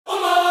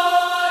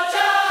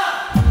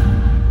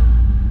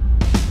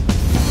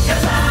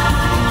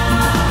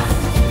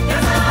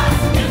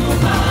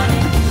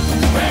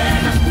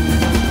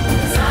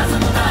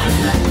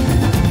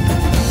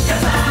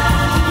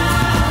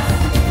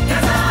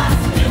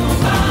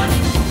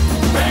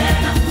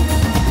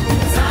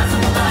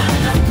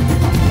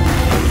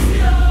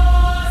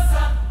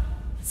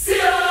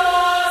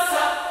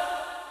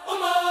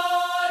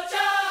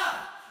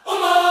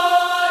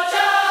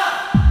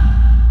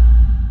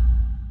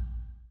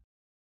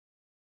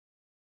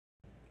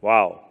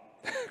Wow,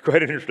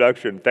 quite an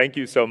introduction. Thank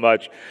you so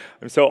much.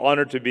 I'm so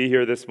honored to be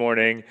here this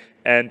morning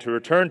and to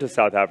return to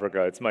South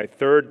Africa. It's my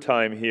third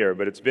time here,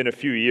 but it's been a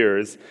few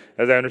years.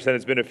 As I understand,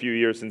 it's been a few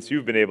years since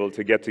you've been able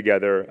to get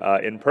together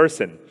in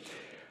person.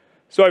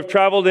 So I've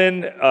traveled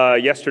in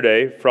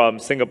yesterday from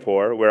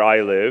Singapore, where I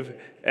live,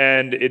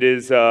 and it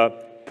is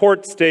a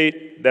port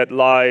state that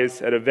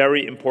lies at a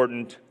very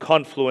important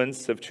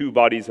confluence of two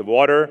bodies of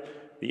water,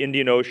 the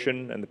Indian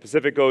Ocean and the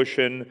Pacific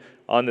Ocean,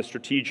 on the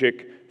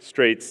strategic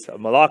Straits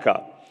of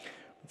Malacca.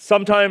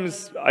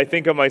 Sometimes I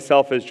think of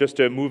myself as just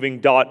a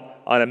moving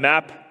dot on a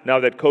map. Now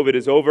that COVID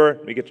is over,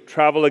 we get to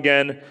travel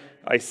again.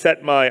 I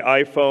set my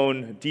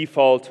iPhone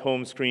default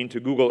home screen to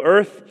Google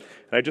Earth,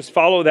 and I just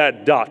follow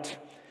that dot.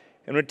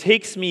 And when it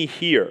takes me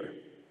here,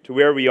 to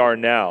where we are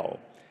now,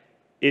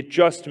 it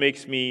just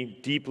makes me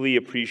deeply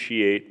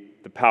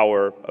appreciate the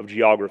power of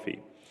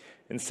geography.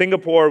 In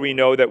Singapore, we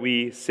know that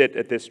we sit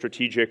at this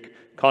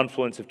strategic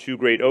confluence of two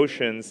great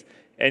oceans,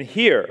 and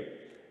here,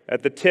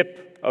 at the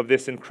tip of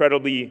this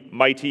incredibly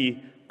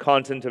mighty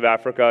continent of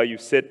Africa, you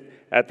sit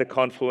at the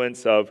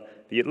confluence of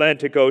the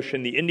Atlantic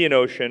Ocean, the Indian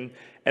Ocean,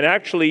 and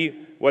actually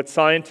what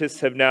scientists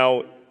have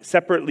now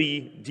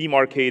separately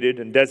demarcated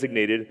and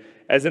designated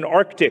as an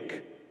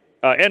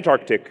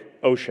Antarctic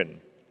Ocean.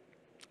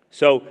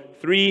 So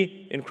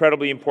three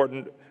incredibly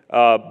important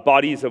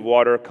bodies of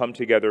water come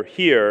together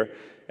here,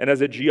 and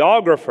as a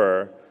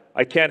geographer,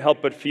 I can't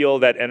help but feel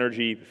that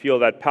energy, feel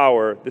that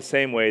power, the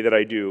same way that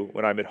I do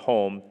when I'm at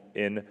home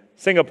in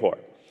Singapore.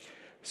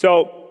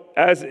 So,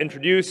 as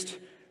introduced,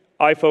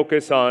 I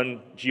focus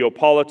on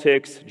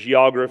geopolitics,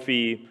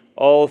 geography,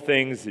 all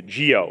things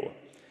geo.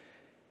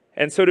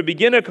 And so to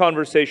begin a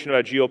conversation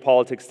about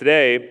geopolitics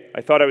today, I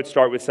thought I would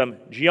start with some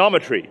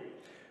geometry,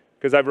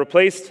 because I've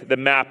replaced the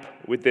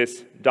map with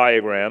this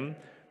diagram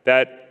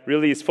that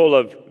really is full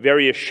of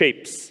various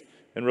shapes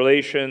and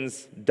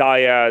relations,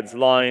 dyads,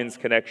 lines,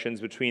 connections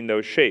between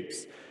those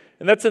shapes.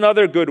 And that's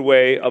another good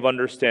way of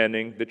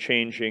understanding the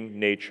changing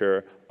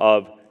nature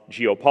of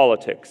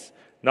geopolitics.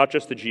 Not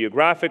just the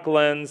geographic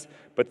lens,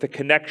 but the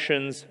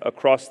connections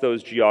across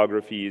those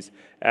geographies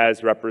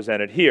as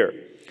represented here.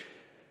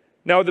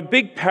 Now, the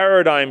big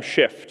paradigm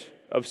shift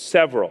of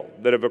several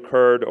that have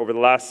occurred over the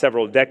last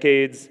several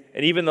decades,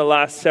 and even the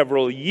last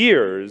several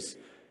years,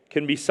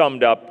 can be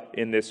summed up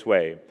in this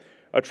way.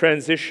 A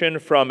transition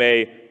from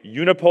a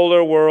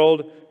unipolar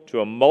world to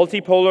a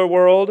multipolar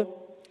world,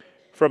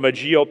 from a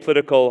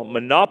geopolitical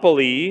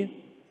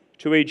monopoly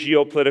to a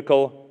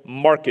geopolitical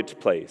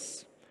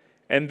marketplace.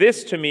 And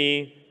this, to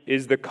me,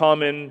 is the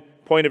common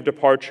point of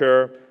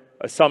departure,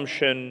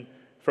 assumption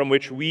from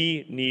which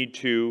we need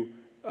to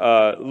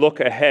look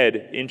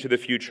ahead into the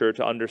future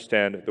to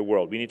understand the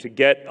world. We need to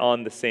get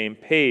on the same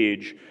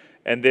page,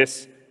 and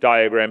this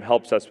diagram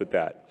helps us with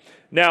that.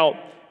 Now,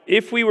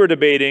 if we were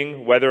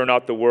debating whether or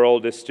not the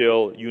world is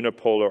still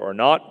unipolar or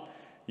not,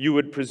 you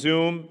would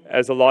presume,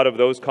 as a lot of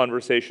those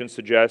conversations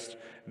suggest,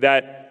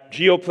 that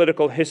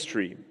geopolitical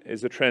history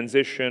is a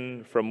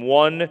transition from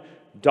one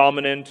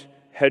dominant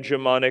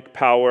hegemonic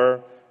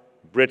power,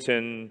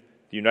 Britain,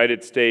 the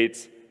United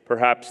States,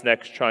 perhaps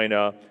next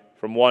China,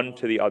 from one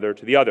to the other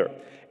to the other.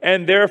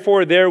 And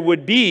therefore, there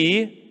would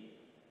be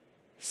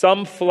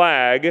some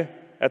flag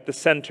at the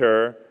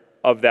center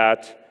of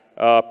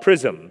that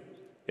prism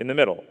in the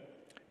middle.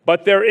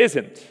 But there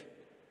isn't,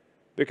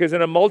 because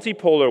in a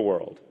multipolar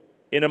world,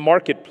 in a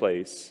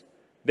marketplace,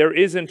 there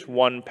isn't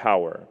one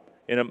power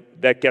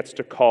that gets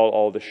to call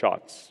all the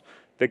shots,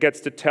 that gets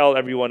to tell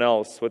everyone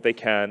else what they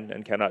can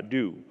and cannot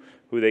do,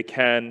 who they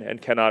can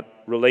and cannot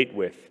relate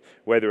with,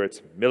 whether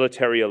it's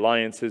military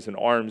alliances and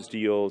arms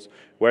deals,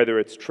 whether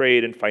it's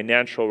trade and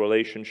financial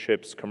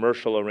relationships,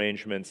 commercial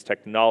arrangements,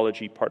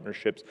 technology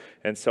partnerships,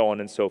 and so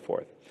on and so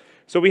forth.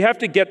 So we have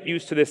to get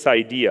used to this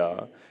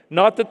idea,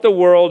 not that the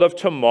world of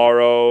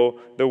tomorrow,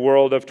 the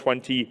world of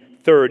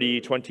 2030,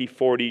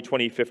 2040,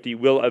 2050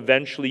 will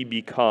eventually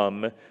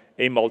become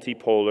a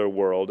multipolar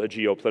world, a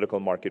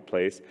geopolitical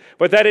marketplace,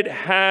 but that it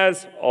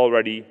has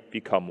already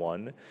become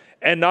one.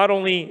 And not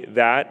only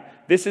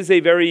that, this is a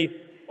very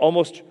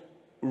almost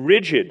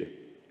rigid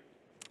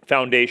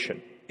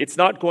foundation. It's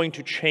not going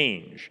to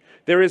change.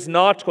 There is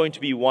not going to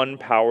be one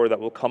power that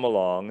will come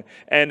along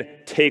and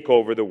take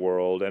over the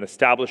world and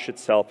establish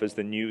itself as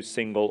the new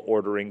single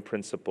ordering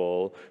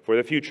principle for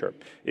the future.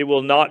 It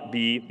will not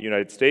be the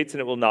United States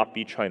and it will not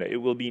be China. It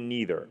will be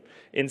neither.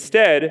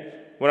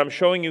 Instead, what I'm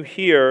showing you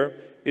here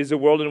is a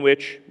world in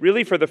which,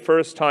 really for the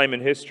first time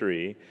in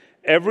history,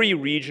 every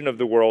region of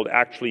the world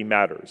actually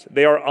matters.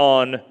 They are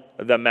on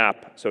the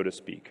map, so to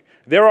speak.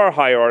 There are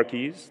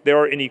hierarchies, there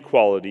are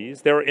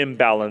inequalities, there are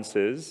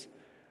imbalances,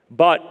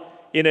 but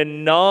in a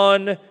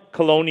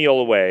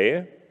non-colonial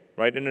way,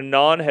 right, in a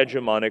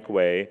non-hegemonic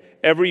way,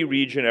 every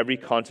region, every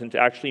continent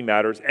actually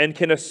matters and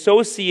can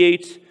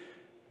associate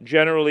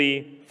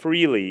generally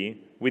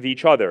freely with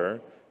each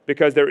other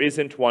because there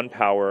isn't one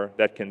power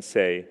that can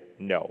say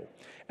no.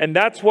 And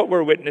that's what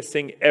we're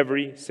witnessing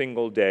every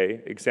single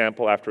day,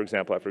 example after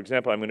example after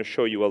example. I'm going to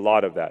show you a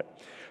lot of that.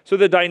 So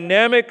the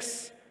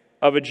dynamics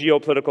of a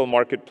geopolitical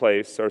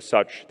marketplace are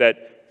such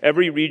that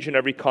Every region,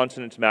 every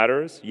continent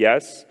matters,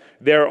 yes.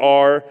 There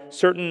are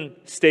certain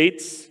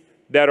states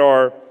that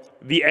are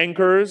the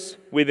anchors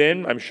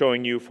within. I'm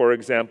showing you, for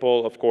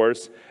example, of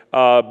course,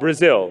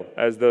 Brazil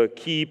as the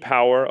key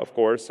power, of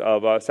course,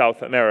 of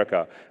South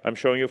America. I'm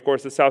showing you, of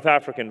course, the South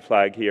African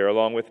flag here,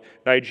 along with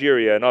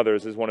Nigeria and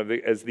others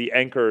as the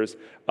anchors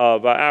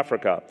of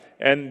Africa.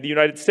 And the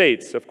United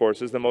States, of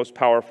course, is the most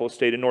powerful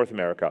state in North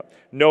America.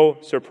 No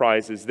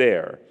surprises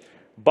there.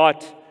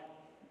 But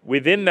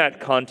within that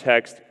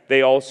context,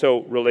 they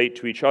also relate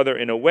to each other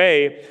in a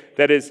way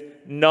that is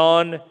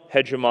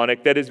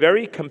non-hegemonic, that is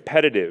very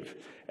competitive.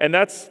 And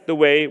that's the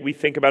way we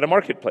think about a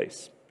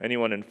marketplace.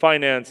 Anyone in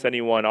finance,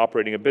 anyone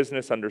operating a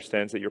business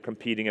understands that you're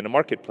competing in a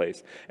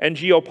marketplace. And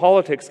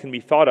geopolitics can be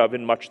thought of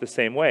in much the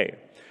same way.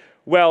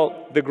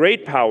 Well, the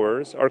great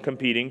powers are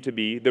competing to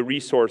be the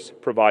resource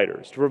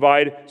providers, to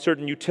provide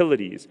certain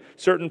utilities,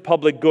 certain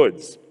public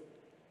goods.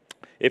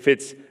 If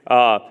it's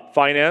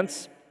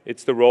finance,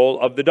 it's the role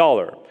of the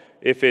dollar.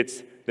 If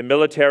it's the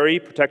military,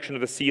 protection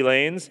of the sea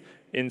lanes,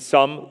 in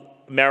some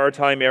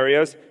maritime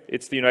areas,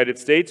 it's the United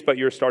States, but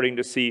you're starting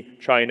to see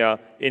China,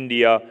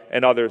 India,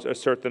 and others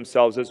assert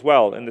themselves as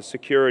well in the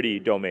security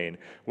domain.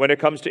 When it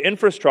comes to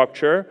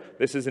infrastructure,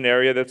 this is an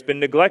area that's been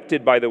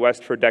neglected by the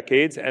West for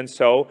decades, and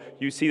so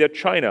you see that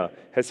China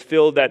has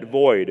filled that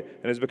void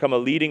and has become a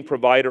leading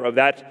provider of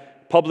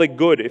that public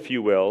good, if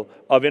you will,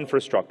 of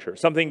infrastructure.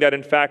 Something that,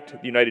 in fact,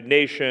 the United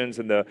Nations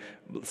and the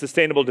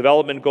Sustainable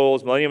Development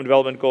Goals, Millennium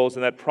Development Goals,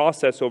 in that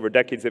process over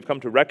decades, they've come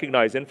to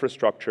recognize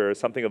infrastructure as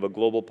something of a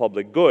global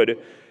public good,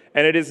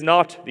 and it is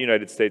not the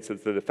United States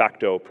that's the de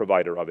facto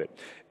provider of it.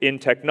 In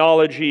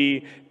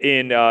technology,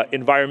 in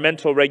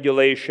environmental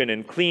regulation,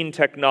 in clean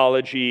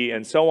technology,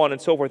 and so on and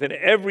so forth, in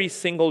every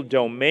single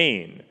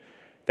domain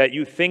that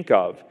you think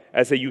of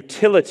as a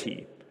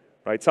utility,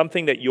 right?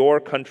 Something that your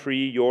country,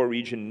 your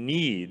region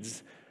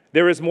needs,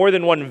 there is more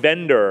than one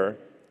vendor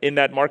in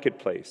that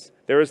marketplace.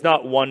 There is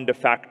not one de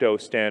facto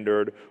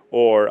standard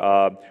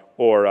or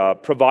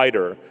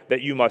provider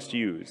that you must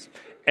use.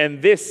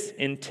 And this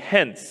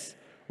intense,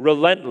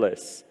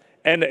 relentless,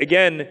 and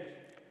again,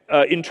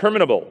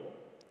 interminable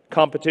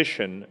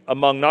competition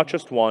among not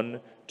just one,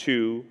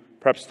 two,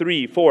 perhaps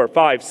 3, 4,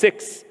 5,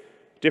 6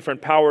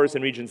 different powers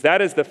and regions,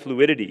 that is the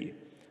fluidity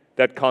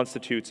that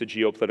constitutes a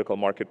geopolitical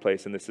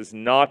marketplace. And this is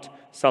not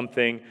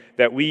something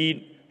that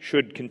we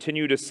should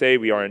continue to say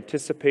we are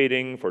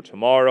anticipating for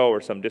tomorrow or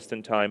some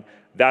distant time.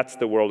 That's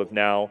the world of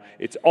now.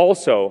 It's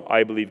also,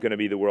 I believe, going to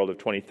be the world of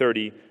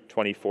 2030,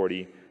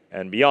 2040,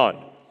 and beyond.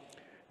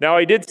 Now,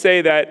 I did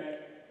say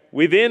that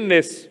within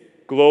this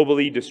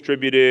globally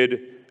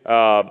distributed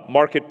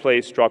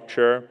marketplace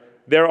structure,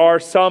 there are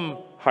some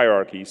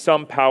hierarchies.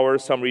 Some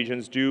powers, some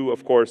regions do,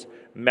 of course,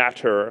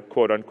 matter,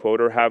 quote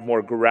unquote, or have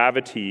more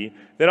gravity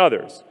than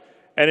others.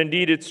 And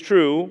indeed, it's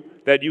true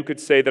that you could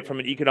say that from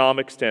an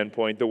economic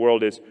standpoint, the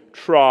world is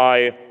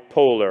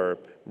tripolar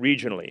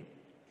regionally.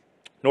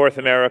 North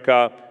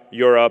America,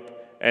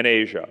 Europe, and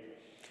Asia.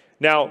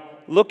 Now,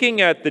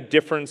 looking at the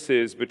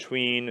differences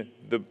between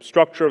the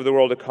structure of the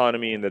world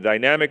economy and the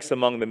dynamics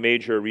among the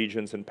major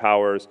regions and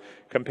powers,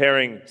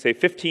 comparing, say,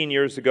 15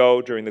 years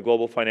ago during the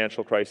global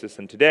financial crisis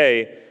and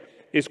today,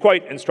 is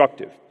quite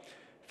instructive.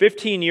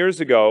 15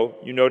 years ago,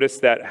 you notice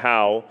that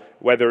how,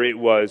 whether it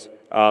was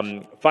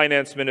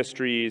finance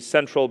ministries,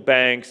 central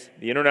banks,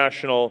 the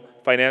international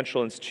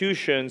financial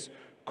institutions,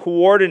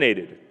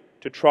 coordinated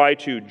to try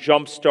to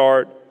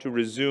jumpstart, to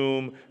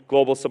resume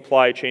global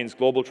supply chains,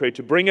 global trade,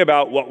 to bring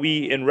about what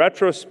we, in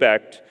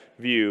retrospect,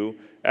 view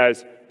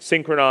as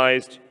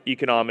synchronized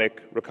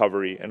economic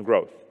recovery and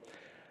growth.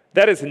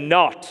 That is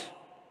not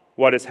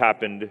what has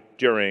happened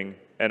during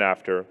and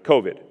after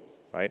COVID,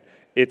 right?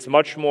 It's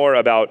much more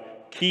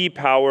about key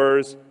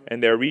powers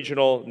and their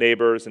regional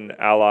neighbors and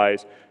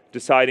allies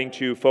deciding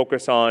to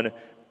focus on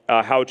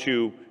how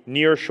to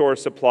nearshore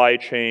supply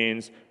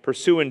chains,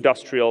 pursue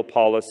industrial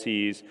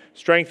policies,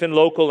 strengthen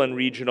local and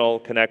regional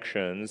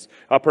connections,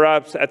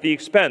 perhaps at the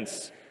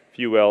expense, if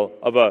you will,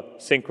 of a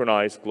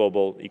synchronized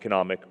global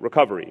economic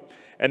recovery.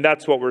 And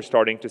that's what we're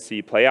starting to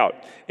see play out.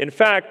 In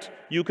fact,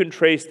 you can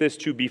trace this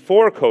to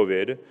before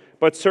COVID,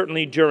 but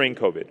certainly during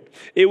COVID.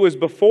 It was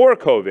before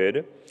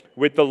COVID,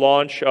 with the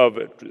launch of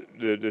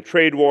the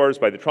trade wars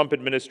by the Trump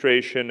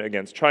administration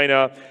against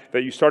China,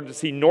 that you started to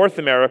see North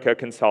America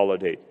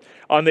consolidate.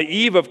 On the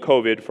eve of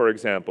COVID, for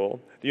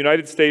example, the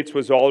United States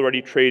was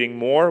already trading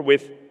more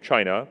with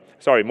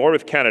more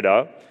with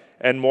Canada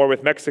and more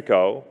with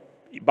Mexico,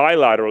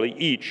 bilaterally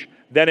each,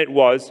 than it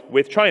was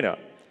with China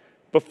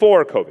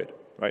before COVID.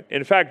 Right?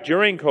 In fact,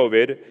 during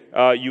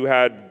COVID, you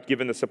had,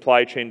 given the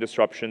supply chain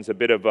disruptions, a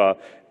bit of an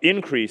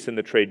increase in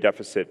the trade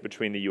deficit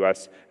between the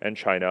US and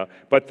China.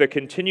 But the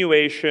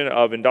continuation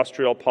of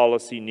industrial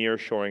policy,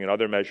 nearshoring, and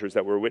other measures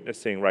that we're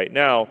witnessing right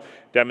now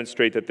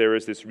demonstrate that there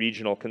is this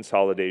regional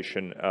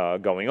consolidation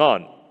going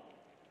on.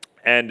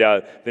 And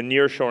the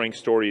nearshoring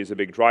story is a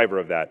big driver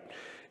of that.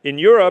 In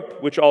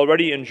Europe, which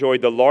already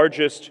enjoyed the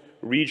largest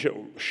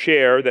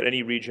share that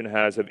any region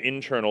has of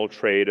internal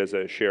trade as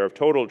a share of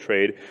total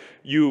trade.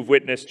 You've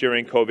witnessed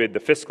during COVID the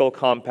fiscal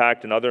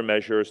compact and other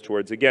measures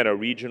towards, again, a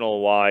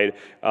regional-wide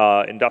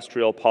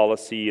industrial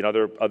policy and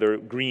other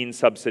green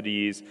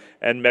subsidies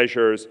and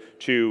measures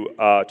to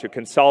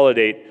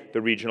consolidate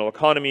the regional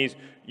economies.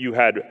 You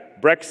had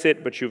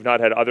Brexit, but you've not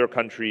had other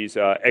countries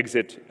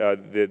exit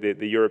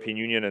the European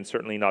Union, and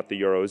certainly not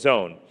the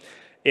Eurozone.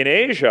 In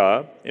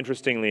Asia,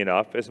 interestingly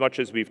enough, as much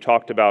as we've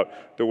talked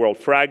about the world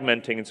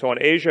fragmenting and so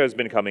on, Asia has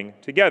been coming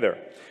together.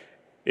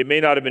 It may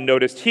not have been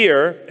noticed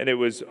here, and it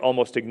was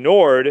almost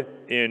ignored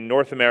in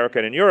North America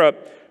and in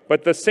Europe,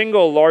 but the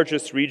single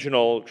largest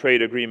regional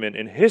trade agreement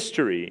in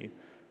history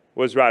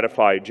was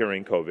ratified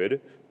during COVID,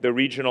 the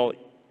Regional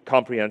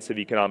Comprehensive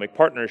Economic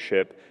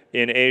Partnership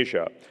in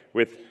Asia,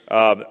 with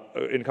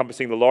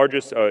encompassing the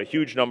largest,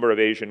 huge number of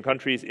Asian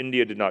countries.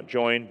 India did not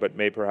join, but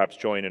may perhaps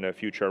join in a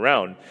future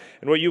round.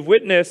 And what you've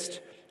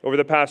witnessed over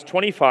the past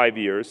 25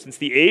 years, since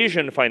the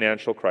Asian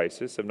financial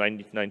crisis of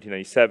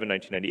 1997,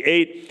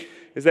 1998,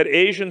 is that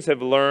Asians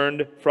have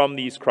learned from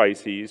these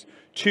crises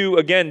to,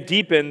 again,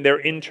 deepen their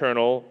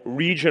internal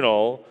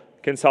regional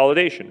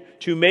consolidation,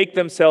 to make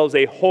themselves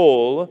a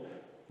whole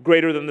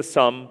greater than the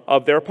sum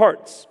of their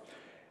parts.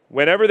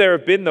 Whenever there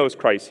have been those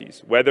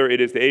crises, whether it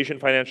is the Asian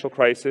financial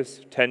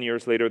crisis, 10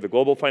 years later, the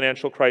global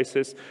financial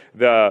crisis,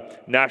 the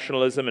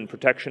nationalism and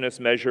protectionist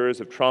measures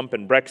of Trump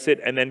and Brexit,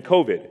 and then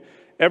COVID,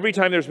 every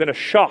time there's been a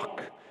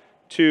shock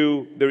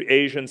to the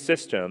Asian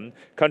system,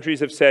 countries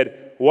have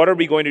said, what are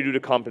we going to do to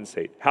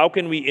compensate? How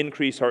can we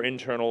increase our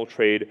internal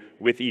trade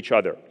with each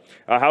other?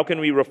 How can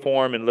we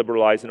reform and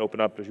liberalize and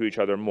open up to each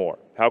other more?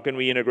 How can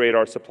we integrate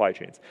our supply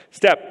chains?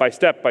 Step by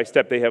step by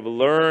step, they have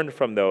learned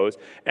from those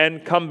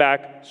and come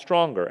back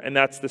stronger. And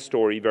that's the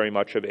story very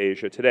much of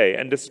Asia today.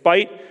 And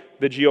despite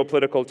the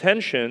geopolitical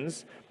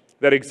tensions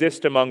that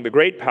exist among the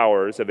great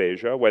powers of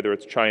Asia, whether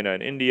it's China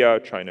and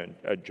India, China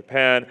and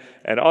Japan,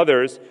 and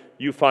others,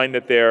 you find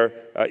that their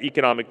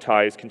economic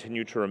ties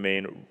continue to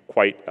remain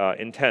quite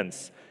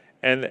intense.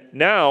 And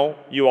now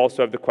you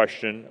also have the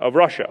question of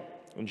Russia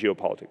in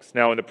geopolitics.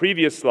 Now, in the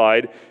previous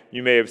slide,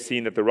 you may have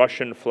seen that the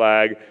Russian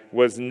flag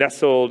was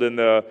nestled in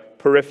the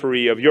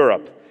periphery of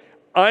Europe.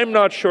 I'm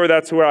not sure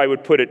that's where I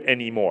would put it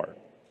anymore.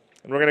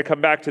 And we're going to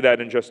come back to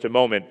that in just a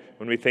moment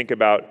when we think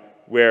about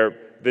where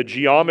the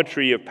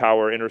geometry of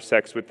power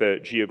intersects with the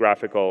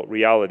geographical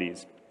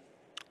realities.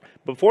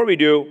 Before we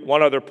do,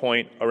 one other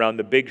point around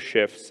the big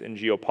shifts in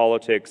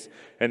geopolitics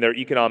and their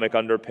economic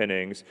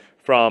underpinnings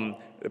from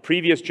the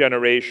previous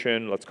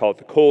generation, let's call it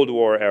the Cold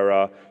War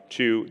era,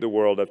 to the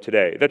world of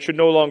today. That should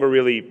no longer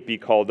really be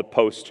called the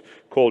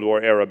post-Cold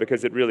War era,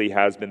 because it really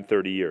has been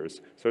 30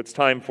 years. So it's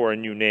time for a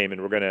new name,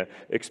 and we're going to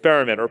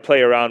experiment or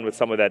play around with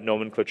some of that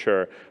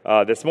nomenclature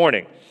this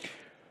morning.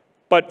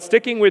 But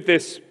sticking with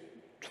this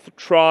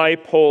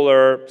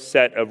tripolar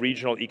set of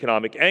regional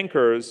economic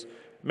anchors,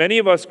 many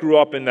of us grew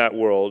up in that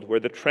world where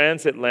the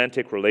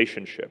transatlantic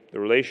relationship, the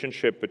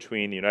relationship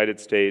between the United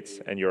States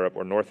and Europe,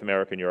 or North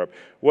America and Europe,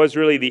 was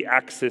really the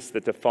axis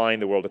that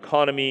defined the world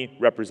economy,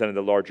 represented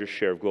the largest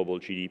share of global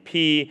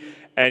GDP,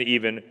 and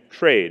even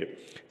trade.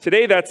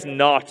 Today, that's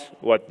not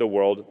what the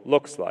world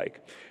looks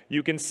like.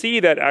 You can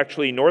see that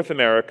actually North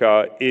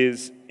America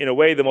is, in a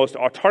way, the most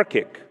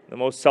autarkic, the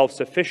most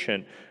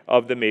self-sufficient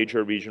of the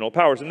major regional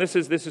powers. And this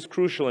is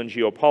crucial in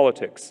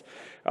geopolitics.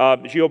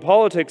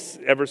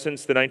 Geopolitics, ever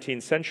since the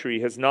 19th century,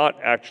 has not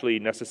actually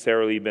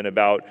necessarily been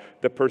about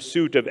the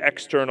pursuit of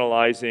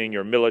externalizing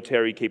your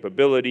military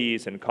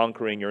capabilities and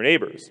conquering your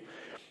neighbors.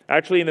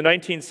 Actually, in the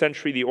 19th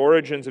century, the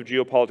origins of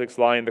geopolitics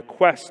lie in the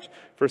quest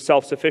for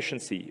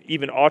self-sufficiency,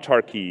 even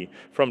autarky,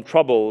 from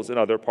troubles in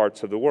other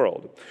parts of the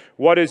world.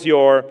 What is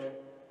your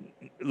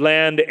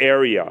land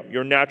area,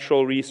 your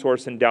natural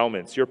resource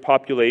endowments, your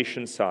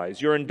population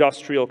size, your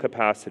industrial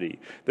capacity,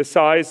 the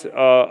size,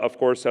 of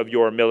course, of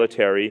your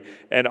military,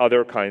 and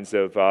other kinds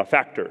of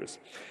factors.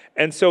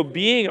 And so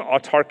being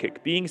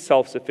autarkic, being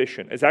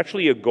self-sufficient, is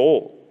actually a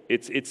goal.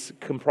 It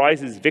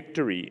comprises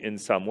victory in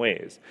some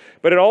ways.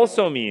 But it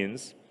also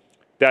means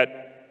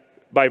that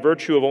by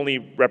virtue of only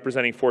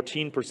representing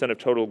 14% of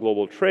total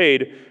global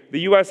trade, the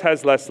US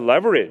has less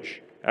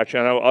leverage, actually,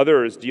 on how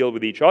others deal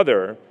with each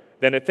other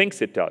than it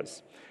thinks it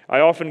does.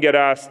 I often get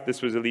asked,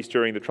 this was at least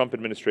during the Trump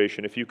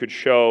administration, if you could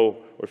show,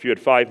 or if you had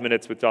 5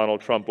 minutes with Donald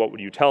Trump, what would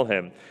you tell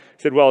him?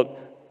 I said, well,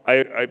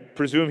 I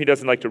presume he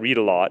doesn't like to read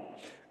a lot,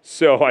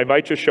 so I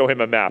might just show him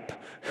a map.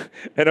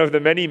 And of the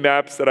many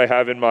maps that I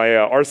have in my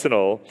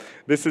arsenal,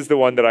 this is the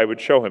one that I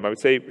would show him. I would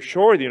say,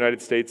 sure, the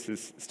United States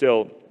is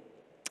still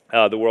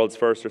the world's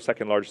first or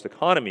second largest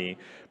economy,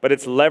 but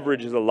its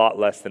leverage is a lot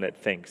less than it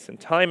thinks. And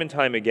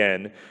time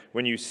again,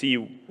 when you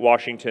see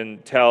Washington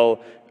tell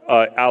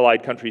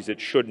allied countries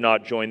it should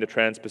not join the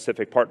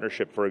Trans-Pacific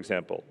Partnership, for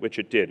example, which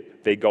it did,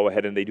 they go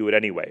ahead and they do it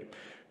anyway.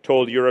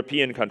 Told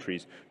European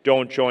countries,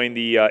 don't join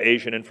the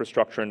Asian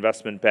Infrastructure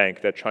Investment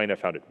Bank that China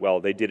founded. Well,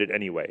 they did it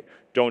anyway.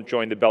 Don't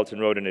join the Belt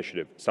and Road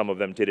Initiative. Some of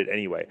them did it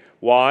anyway.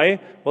 Why?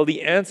 Well,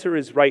 the answer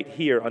is right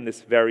here on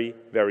this very,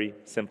 very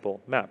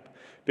simple map.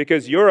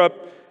 Because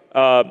Europe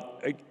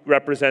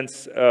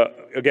represents,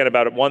 again,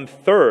 about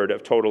 1/3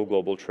 of total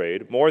global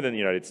trade, more than the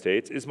United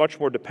States, is much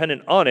more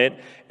dependent on it,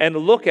 and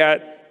look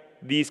at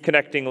these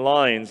connecting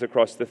lines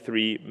across the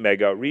three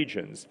mega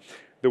regions.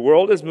 The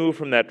world has moved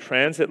from that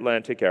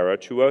transatlantic era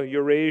to a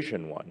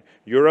Eurasian one.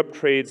 Europe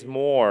trades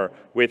more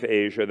with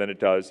Asia than it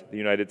does the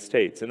United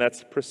States, and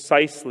that's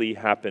precisely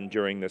happened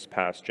during this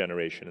past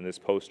generation, in this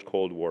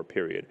post-Cold War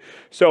period.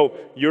 So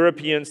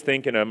Europeans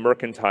think in a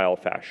mercantile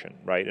fashion,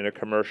 right, in a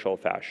commercial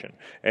fashion,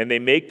 and they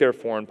make their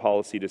foreign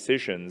policy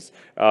decisions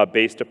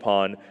based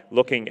upon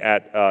looking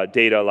at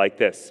data like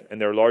this.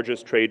 And their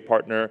largest trade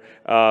partner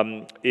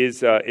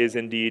is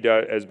indeed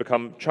has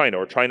become China,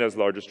 or China's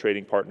largest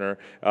trading partner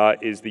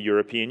is the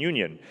European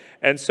Union.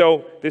 And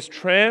so this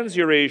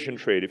trans-Eurasian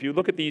trade, if you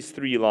look at these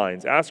three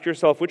lines, ask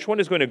yourself which one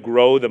is going to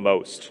grow the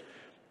most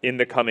in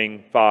the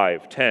coming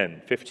 5,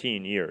 10,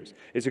 15 years.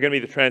 Is it going to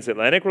be the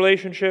transatlantic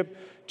relationship,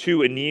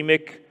 two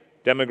anemic,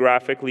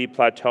 demographically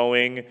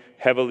plateauing,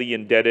 heavily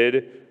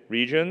indebted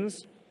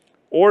regions?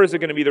 Or is it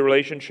going to be the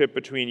relationship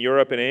between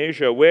Europe and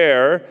Asia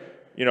where,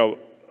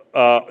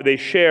 they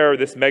share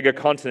this mega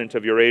continent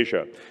of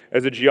Eurasia?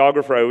 As a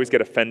geographer, I always get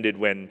offended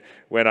when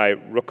I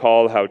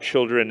recall how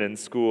children in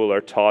school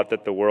are taught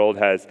that the world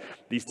has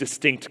these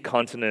distinct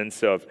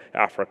continents of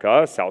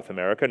Africa, South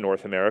America,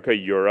 North America,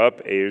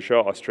 Europe, Asia,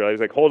 Australia.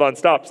 It's like, hold on,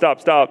 stop.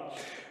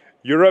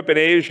 Europe and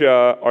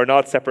Asia are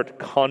not separate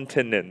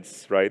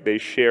continents, right? They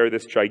share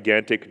this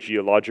gigantic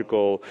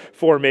geological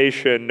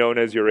formation known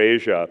as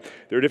Eurasia.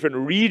 There are different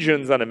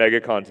regions on a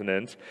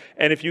megacontinent,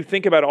 and if you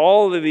think about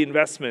all of the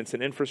investments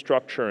in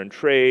infrastructure and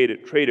trade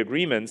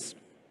agreements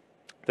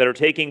that are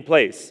taking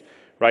place,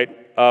 right,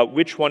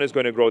 which one is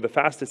going to grow the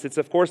fastest? It's,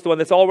 of course, the one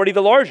that's already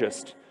the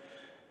largest,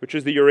 which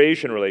is the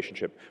Eurasian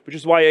relationship, which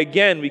is why,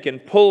 again, we can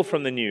pull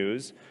from the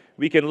news.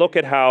 We can look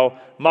at how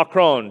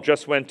Macron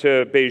just went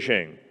to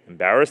Beijing.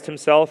 Embarrassed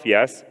himself,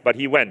 yes, but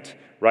he went,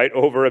 right,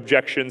 over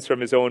objections from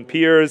his own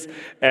peers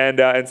and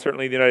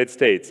certainly the United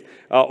States.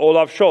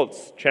 Olaf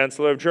Scholz,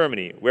 Chancellor of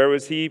Germany, where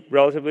was he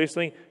relatively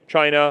recently?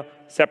 China,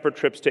 separate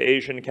trips to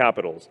Asian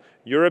capitals.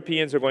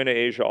 Europeans are going to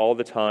Asia all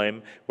the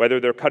time. Whether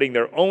they're cutting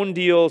their own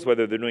deals,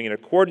 whether they're doing it in a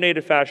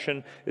coordinated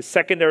fashion, is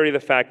secondary to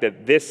the fact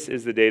that this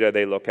is the data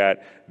they look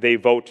at. They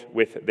vote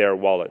with their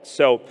wallets.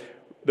 So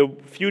the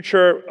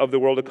future of the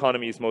world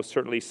economy is most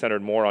certainly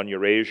centered more on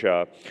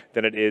Eurasia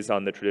than it is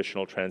on the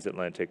traditional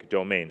transatlantic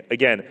domain.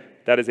 Again,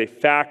 that is a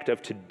fact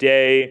of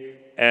today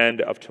and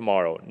of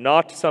tomorrow,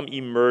 not some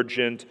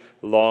emergent,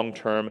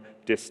 long-term,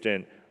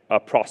 distant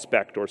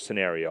prospect or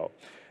scenario.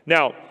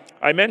 Now,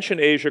 I mentioned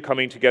Asia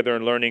coming together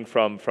and learning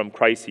from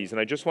crises, and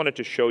I just wanted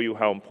to show you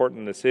how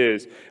important this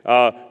is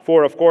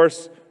for, of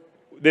course,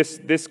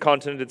 this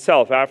continent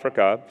itself,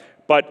 Africa,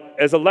 but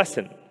as a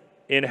lesson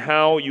in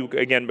how you,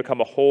 again,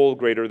 become a whole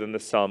greater than the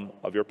sum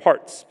of your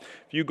parts.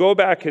 If you go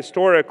back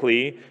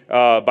historically,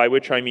 by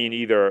which I mean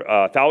either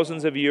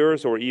thousands of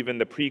years or even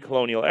the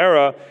pre-colonial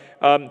era,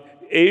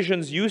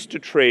 Asians used to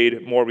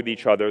trade more with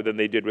each other than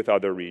they did with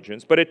other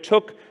regions, but it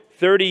took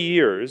 30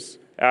 years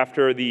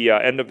after the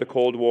end of the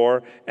Cold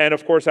War, and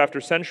of course after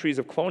centuries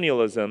of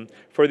colonialism,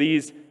 for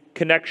these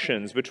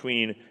connections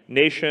between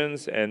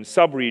nations and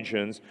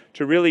sub-regions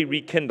to really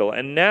rekindle.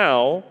 And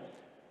now,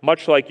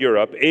 much like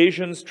Europe,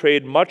 Asians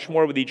trade much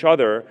more with each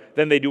other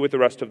than they do with the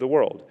rest of the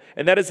world.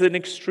 And that is an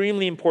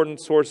extremely important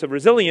source of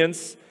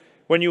resilience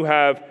when you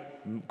have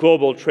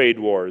global trade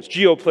wars,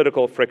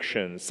 geopolitical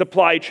frictions,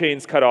 supply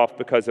chains cut off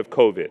because of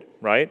COVID,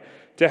 right?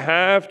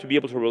 To be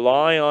able to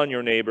rely on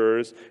your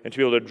neighbors and to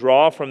be able to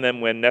draw from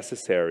them when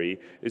necessary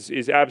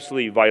is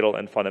absolutely vital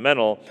and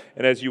fundamental.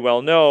 And as you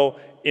well know,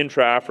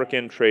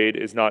 intra-African trade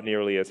is not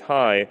nearly as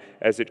high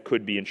as it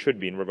could be and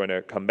should be, and we're going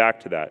to come back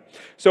to that.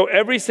 So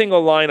every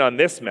single line on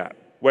this map,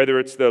 whether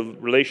it's the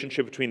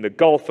relationship between the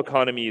Gulf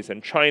economies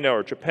and China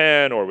or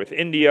Japan or with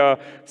India,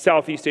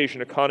 Southeast Asian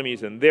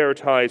economies and their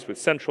ties with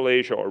Central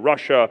Asia or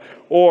Russia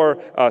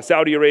or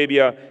Saudi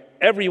Arabia,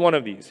 every one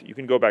of these, you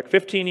can go back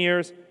 15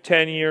 years,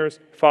 10 years,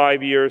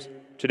 5 years,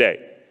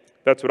 today.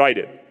 That's what I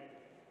did.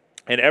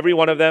 And every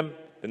one of them,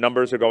 the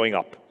numbers are going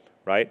up,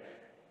 right?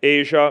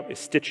 Asia is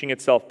stitching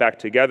itself back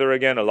together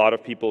again. A lot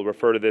of people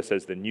refer to this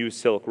as the new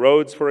Silk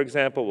Roads, for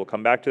example. We'll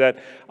come back to that.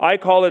 I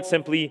call it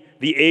simply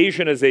the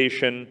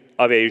Asianization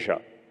of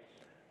Asia.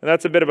 And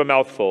that's a bit of a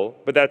mouthful,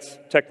 but that's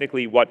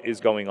technically what is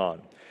going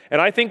on.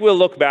 And I think we'll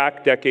look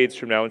back decades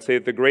from now and say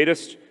that the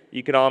greatest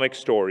economic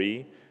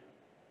story,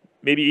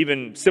 maybe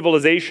even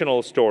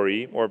civilizational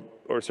story, or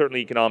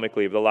certainly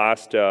economically of the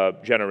last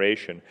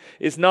generation,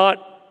 is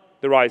not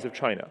the rise of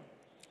China.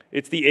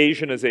 It's the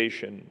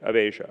Asianization of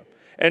Asia.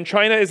 And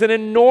China is an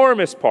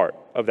enormous part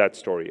of that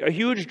story, a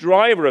huge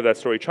driver of that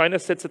story. China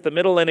sits at the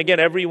middle, and again,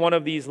 every one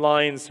of these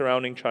lines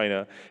surrounding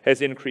China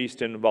has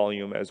increased in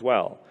volume as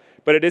well.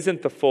 But it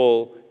isn't the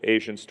full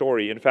Asian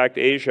story. In fact,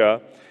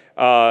 Asia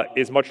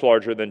is much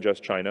larger than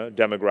just China,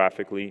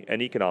 demographically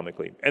and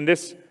economically. And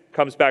this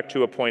comes back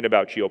to a point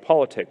about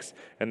geopolitics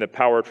and the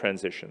power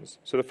transitions.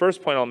 So the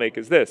first point I'll make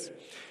is this.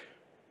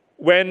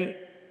 When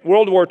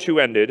World War II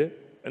ended,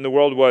 and the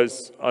world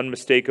was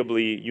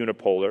unmistakably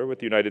unipolar, with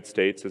the United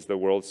States as the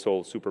world's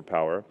sole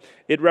superpower,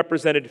 it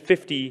represented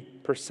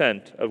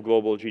 50% of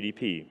global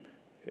GDP.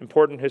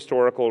 Important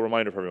historical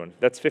reminder for everyone.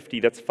 That's 50,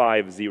 that's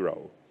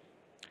 5-0.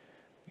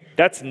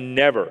 That's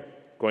never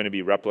going to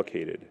be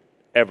replicated,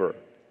 ever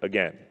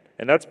again.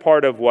 And that's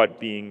part of what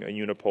being a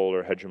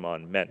unipolar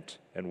hegemon meant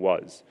and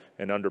was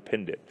and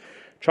underpinned it.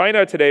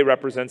 China today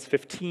represents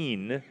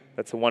 15,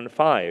 that's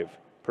 15%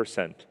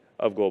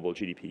 of global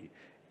GDP.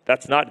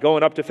 That's not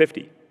going up to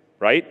 50,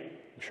 right?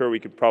 I'm sure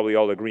we could probably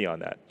all agree on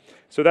that.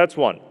 So that's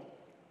one.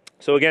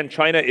 So again,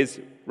 China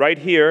is right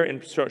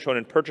here, shown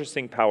in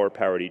purchasing power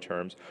parity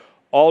terms,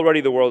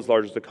 already the world's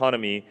largest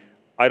economy.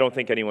 I don't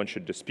think anyone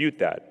should dispute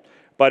that.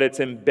 But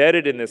it's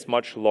embedded in this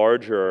much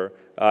larger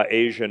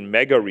Asian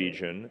mega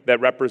region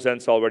that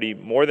represents already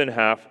more than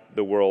half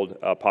the world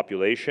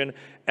population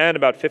and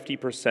about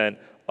 50%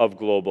 of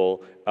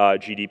global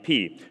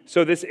GDP.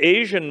 So this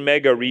Asian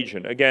mega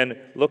region, again,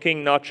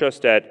 looking not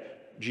just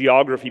at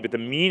geography, but the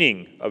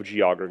meaning of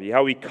geography,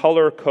 how we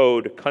color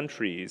code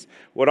countries,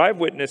 what I've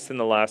witnessed in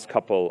the last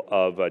couple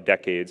of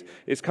decades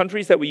is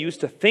countries that we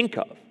used to think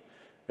of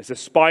as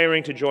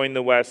aspiring to join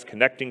the West,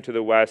 connecting to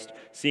the West,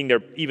 seeing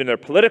even their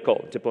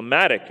political,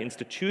 diplomatic,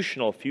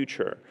 institutional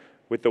future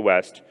with the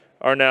West,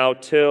 are now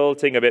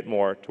tilting a bit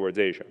more towards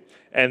Asia.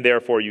 And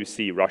therefore you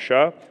see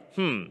Russia,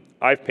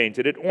 I've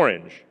painted it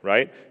orange,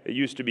 right? It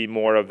used to be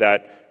more of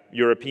that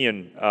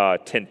European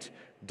tint.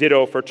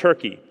 Ditto for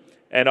Turkey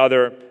and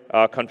other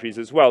countries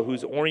as well,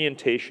 whose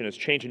orientation has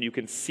changed, and you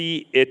can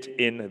see it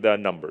in the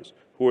numbers.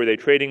 Who are they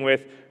trading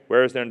with?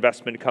 Where is their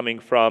investment coming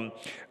from?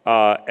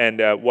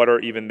 And what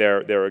are even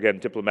their, again,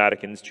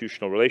 diplomatic and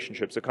institutional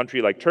relationships? A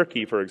country like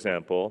Turkey, for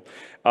example,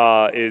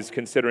 is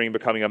considering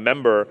becoming a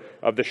member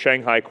of the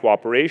Shanghai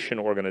Cooperation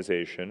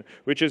Organization,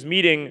 which is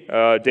meeting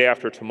day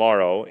after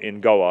tomorrow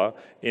in Goa,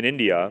 in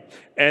India.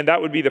 And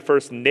that would be the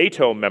first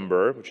NATO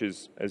member, which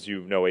is, as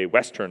you know, a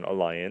Western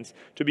alliance,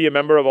 to be a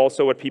member of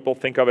also what people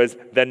think of as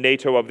the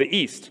NATO of the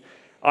East.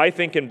 I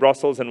think in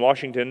Brussels and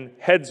Washington,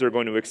 heads are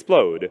going to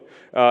explode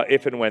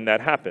if and when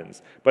that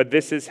happens. But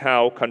this is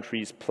how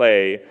countries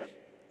play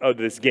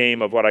this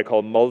game of what I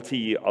call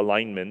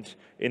multi-alignment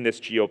in this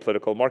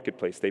geopolitical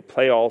marketplace. They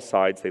play all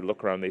sides, they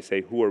look around, they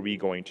say, who are we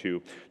going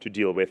to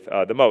deal with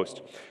the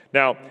most?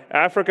 Now,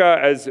 Africa,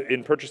 as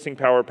in purchasing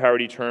power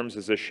parity terms,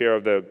 as a share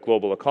of the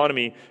global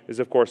economy, is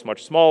of course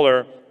much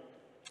smaller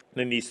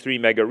in these three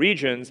mega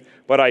regions,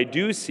 but I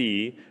do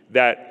see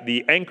that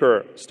the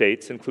anchor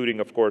states,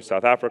 including, of course,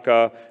 South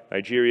Africa,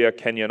 Nigeria,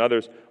 Kenya, and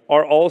others,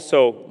 are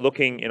also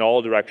looking in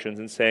all directions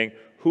and saying,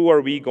 who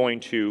are we going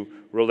to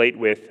relate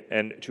with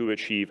and to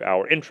achieve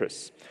our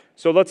interests?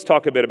 So let's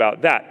talk a bit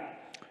about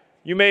that.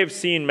 You may have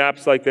seen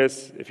maps like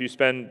this if you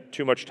spend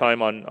too much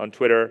time on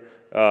Twitter.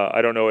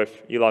 I don't know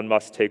if Elon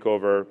Musk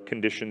takeover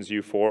conditions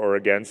you for or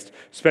against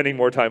spending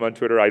more time on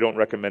Twitter. I don't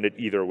recommend it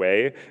either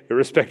way,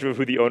 irrespective of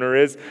who the owner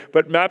is.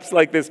 But maps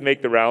like this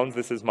make the rounds.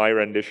 This is my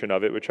rendition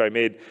of it, which I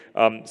made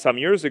some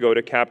years ago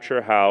to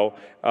capture how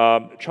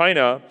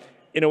China,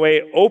 in a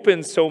way,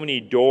 opens so many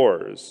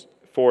doors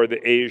for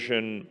the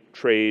Asian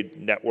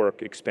trade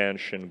network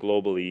expansion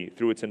globally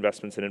through its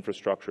investments in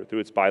infrastructure, through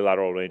its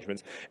bilateral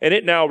arrangements. And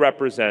it now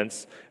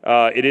represents,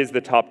 it is the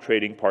top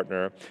trading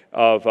partner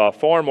of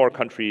far more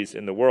countries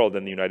in the world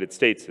than the United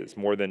States is,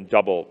 more than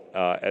double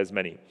as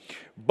many.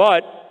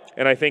 But,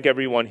 and I think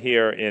everyone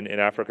here in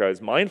Africa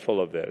is mindful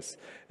of this,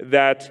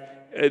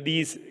 that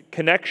these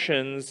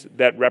connections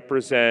that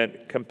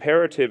represent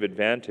comparative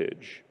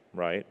advantage,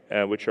 right,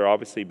 which are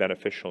obviously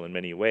beneficial in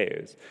many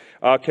ways,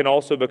 can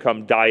also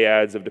become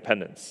dyads of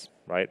dependence,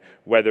 right?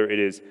 Whether it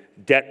is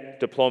debt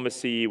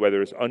diplomacy,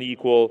 whether it's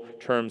unequal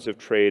terms of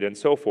trade, and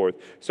so forth.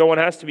 So one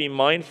has to be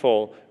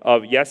mindful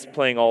of, yes,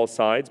 playing all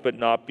sides, but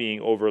not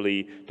being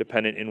overly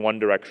dependent in one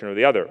direction or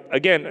the other.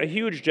 Again, a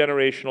huge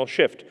generational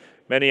shift.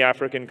 Many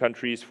African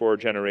countries for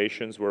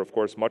generations were, of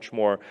course, much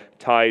more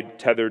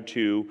tethered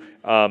to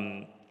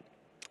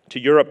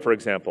Europe, for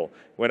example.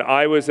 When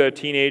I was a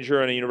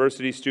teenager and a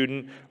university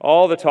student,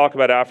 all the talk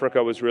about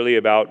Africa was really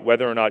about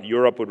whether or not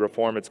Europe would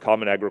reform its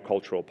common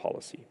agricultural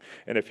policy.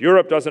 And if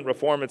Europe doesn't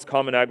reform its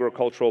common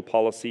agricultural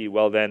policy,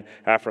 well then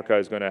Africa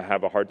is going to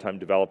have a hard time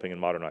developing and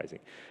modernizing.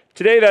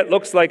 Today that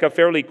looks like a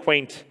fairly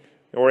quaint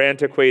or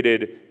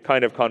antiquated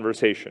kind of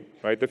conversation,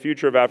 right? The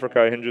future of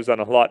Africa hinges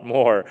on a lot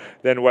more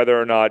than whether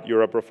or not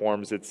Europe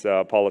reforms its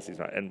policies.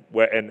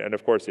 And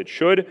of course it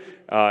should,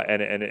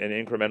 and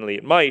incrementally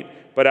it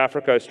might, but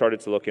Africa has started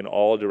to look in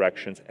all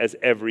directions, as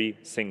every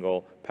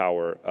single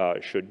power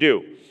should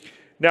do.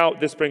 Now,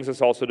 this brings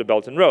us also to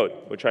Belt and Road,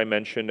 which I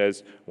mentioned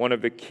as one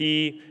of the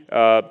key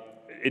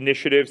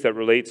initiatives that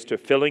relates to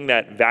filling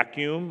that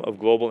vacuum of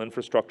global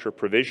infrastructure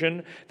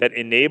provision that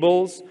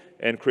enables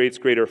and creates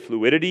greater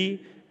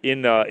fluidity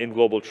in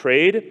global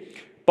trade,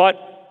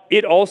 but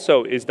it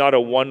also is not a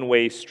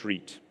one-way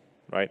street,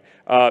 right?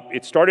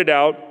 It started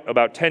out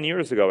about 10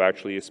 years ago,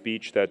 actually, a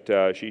speech that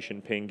Xi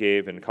Jinping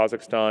gave in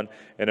Kazakhstan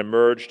and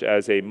emerged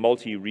as a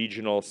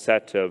multi-regional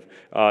set of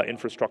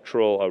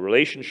infrastructural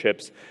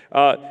relationships.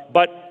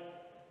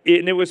 But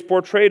And it was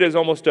portrayed as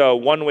almost a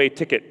one-way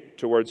ticket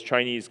towards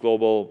Chinese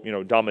global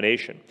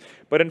domination.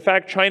 But in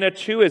fact, China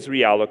too has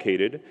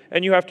reallocated,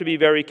 and you have to be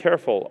very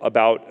careful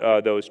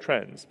about those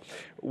trends.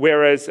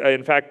 Whereas,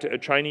 in fact,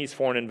 Chinese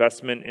foreign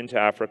investment into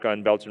Africa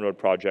and Belt and Road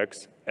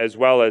projects, as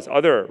well as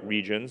other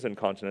regions and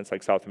continents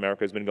like South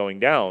America, has been going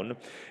down,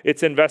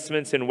 its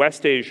investments in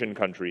West Asian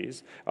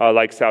countries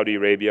like Saudi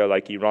Arabia,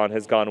 like Iran,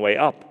 has gone way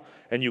up.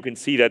 And you can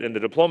see that in the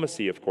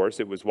diplomacy, of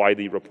course. It was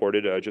widely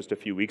reported just a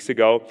few weeks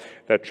ago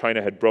that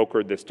China had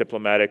brokered this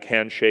diplomatic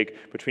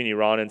handshake between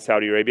Iran and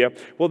Saudi Arabia.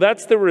 Well,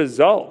 that's the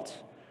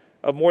result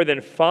of more than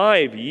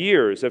 5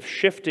 years of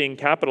shifting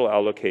capital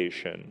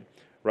allocation,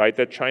 right,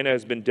 that China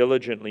has been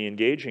diligently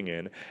engaging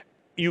in.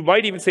 You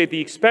might even say at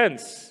the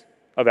expense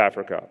of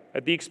Africa,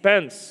 at the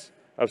expense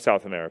of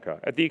South America,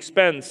 at the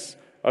expense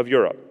of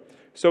Europe.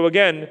 So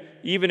again,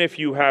 even if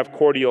you have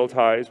cordial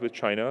ties with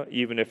China,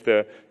 even if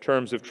the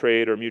terms of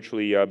trade are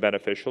mutually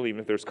beneficial,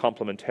 even if there's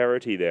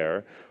complementarity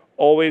there,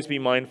 always be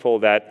mindful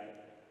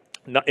that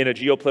in a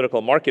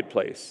geopolitical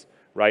marketplace,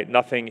 right,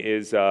 nothing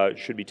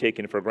should be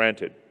taken for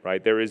granted,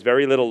 right? There is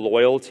very little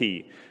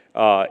loyalty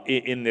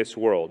in this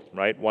world,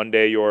 right? One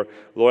day you're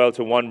loyal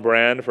to one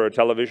brand for a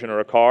television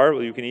or a car,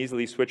 well, you can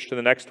easily switch to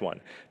the next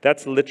one.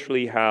 That's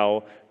literally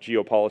how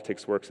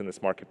geopolitics works in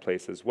this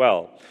marketplace as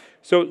well.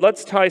 So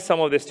let's tie some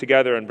of this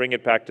together and bring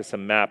it back to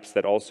some maps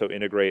that also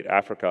integrate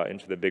Africa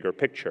into the bigger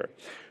picture.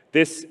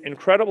 This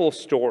incredible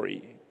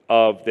story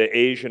of the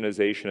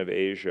Asianization of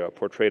Asia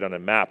portrayed on a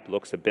map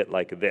looks a bit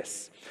like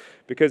this.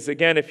 Because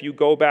again, if you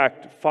go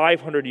back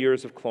 500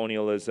 years of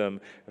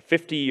colonialism,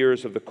 50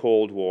 years of the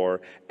Cold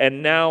War,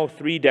 and now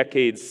 3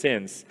 decades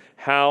since,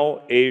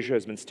 how Asia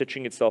has been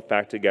stitching itself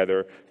back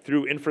together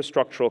through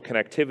infrastructural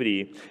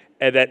connectivity,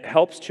 and that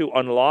helps to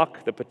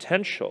unlock the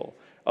potential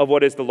of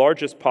what is the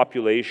largest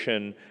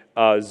population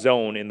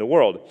zone in the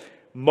world.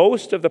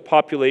 Most of the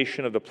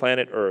population of the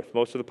planet Earth,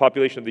 most of the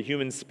population of the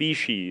human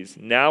species,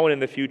 now and in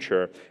the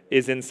future,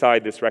 is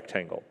inside this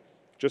rectangle.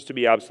 Just to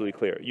be absolutely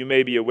clear, you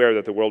may be aware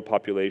that the world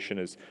population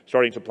is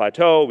starting to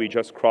plateau. We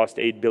just crossed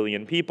 8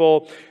 billion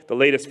people. The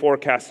latest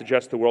forecast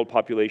suggests the world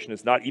population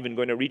is not even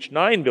going to reach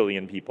 9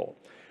 billion people.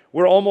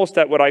 We're almost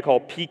at what I call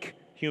peak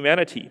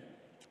humanity,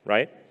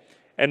 right?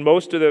 And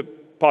most of the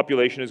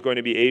population is going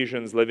to be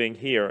Asians living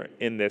here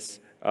in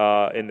this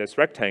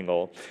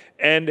rectangle.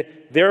 And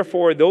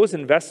therefore, those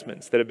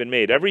investments that have been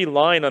made, every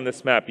line on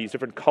this map, these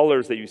different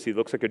colors that you see,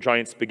 looks like a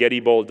giant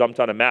spaghetti bowl dumped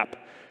on a map.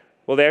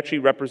 Well, they actually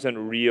represent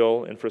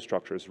real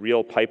infrastructures,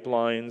 real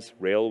pipelines,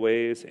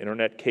 railways,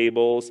 internet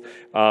cables,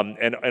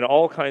 and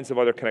all kinds of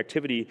other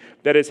connectivity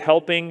that is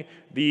helping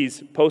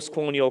these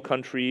post-colonial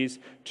countries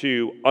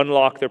to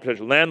unlock their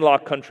potential.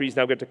 Landlocked countries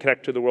now get to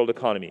connect to the world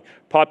economy.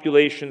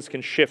 Populations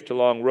can shift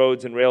along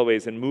roads and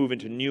railways and move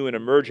into new and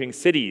emerging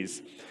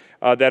cities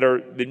that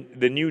are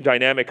the new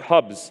dynamic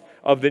hubs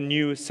of the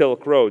new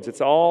Silk Roads.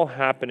 It's all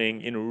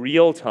happening in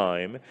real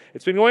time.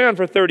 It's been going on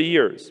for 30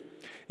 years.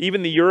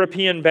 Even the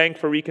European Bank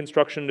for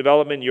Reconstruction and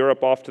Development,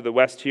 Europe off to the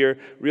west here,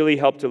 really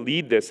helped to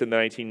lead this in the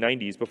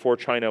 1990s before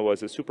China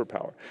was a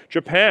superpower.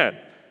 Japan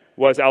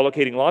was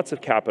allocating lots of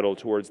capital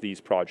towards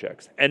these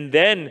projects. And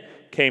then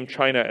came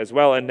China as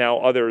well, and now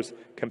others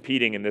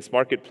competing in this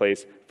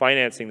marketplace,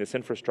 financing this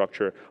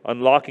infrastructure,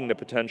 unlocking the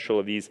potential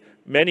of these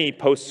many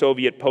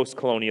post-Soviet,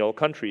 post-colonial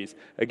countries.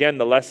 Again,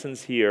 the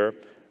lessons here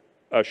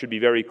should be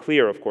very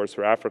clear, of course,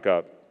 for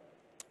Africa,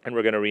 and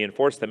we're going to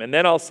reinforce them. And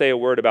then I'll say a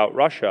word about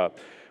Russia,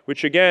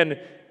 which again,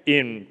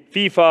 in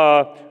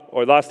FIFA,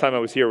 or last time I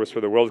was here was for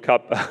the World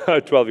Cup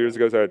 12 years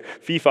ago, so I had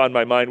FIFA on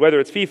my mind.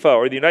 Whether it's FIFA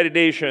or the United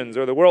Nations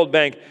or the World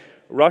Bank,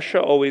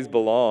 Russia always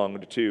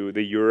belonged to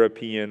the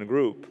European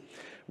group.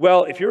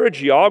 Well, if you're a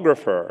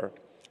geographer,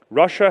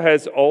 Russia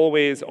has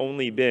always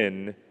only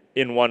been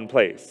in one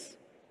place.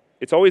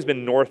 It's always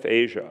been North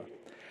Asia.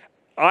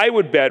 I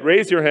would bet,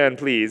 raise your hand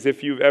please,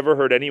 if you've ever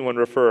heard anyone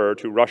refer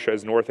to Russia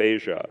as North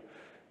Asia.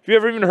 If you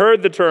ever even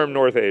heard the term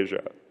North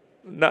Asia.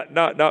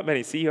 Not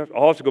many. See,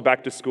 I'll have to go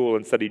back to school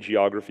and study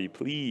geography,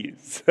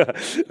 please,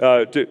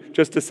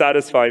 just to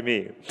satisfy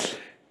me.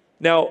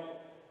 Now,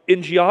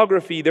 in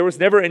geography, there was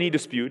never any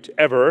dispute,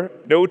 ever.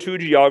 No two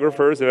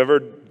geographers have ever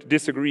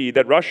disagreed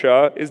that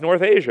Russia is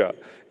North Asia,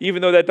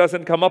 even though that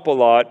doesn't come up a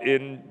lot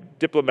in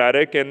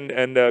diplomatic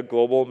and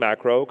global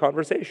macro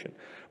conversation.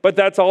 But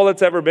that's all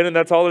it's ever been, and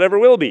that's all it ever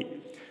will be.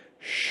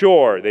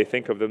 Sure, they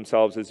think of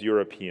themselves as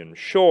European.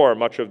 Sure,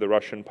 much of the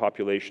Russian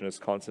population is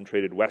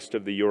concentrated west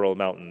of the Ural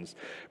Mountains.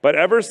 But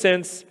ever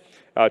since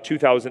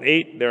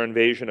 2008, their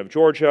invasion of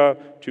Georgia,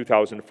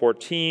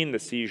 2014, the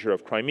seizure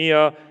of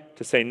Crimea,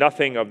 to say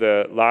nothing of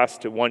the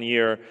last 1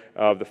 year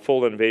of the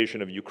full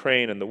invasion of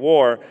Ukraine and the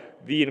war,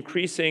 the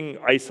increasing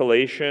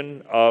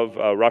isolation of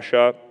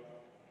Russia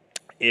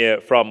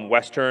from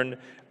Western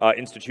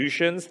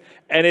institutions,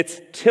 and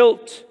its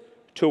tilt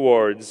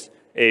towards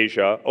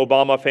Asia.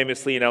 Obama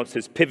famously announced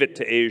his pivot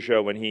to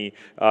Asia when he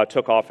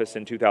took office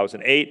in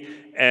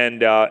 2008,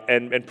 and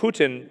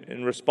Putin,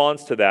 in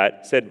response to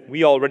that, said,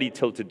 we already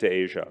tilted to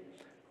Asia.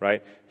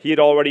 right? He had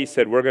already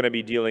said, we're going to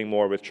be dealing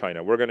more with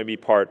China. We're going to be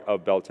part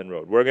of Belt and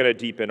Road. We're going to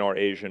deepen our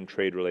Asian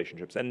trade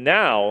relationships. And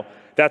now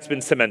that's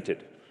been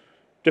cemented,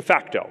 de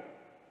facto,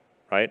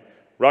 right?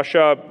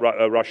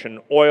 Russian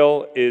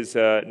oil is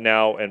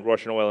now, and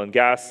Russian oil and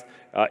gas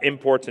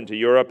imports into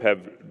Europe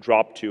have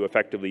dropped to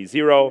effectively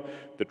zero.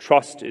 The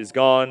trust is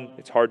gone.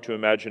 It's hard to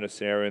imagine a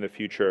scenario in the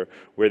future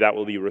where that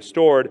will be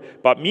restored.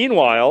 But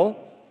meanwhile,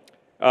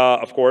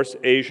 of course,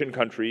 Asian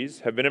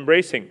countries have been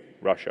embracing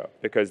Russia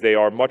because they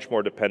are much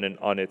more dependent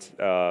on its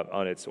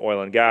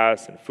oil and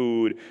gas and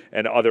food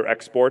and other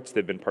exports.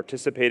 They've been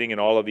participating in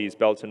all of these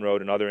Belt and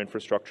Road and other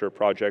infrastructure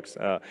projects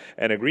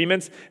and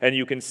agreements. And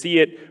you can see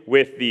it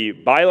with the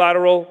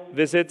bilateral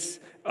visits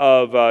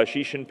of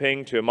Xi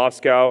Jinping to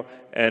Moscow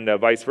and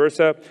vice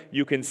versa.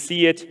 You can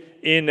see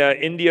it in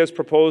India's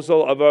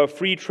proposal of a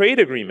free trade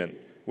agreement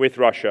with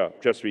Russia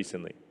just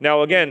recently.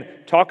 Now again,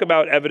 talk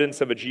about evidence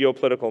of a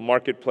geopolitical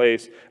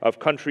marketplace, of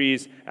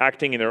countries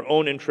acting in their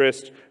own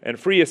interest and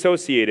free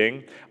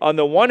associating. On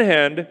the one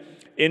hand,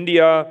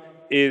 India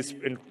is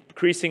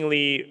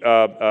increasingly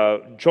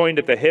joined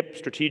at the hip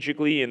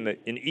strategically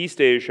in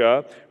East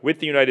Asia with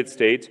the United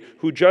States,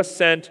 who just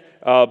sent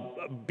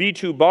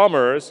B-2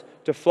 bombers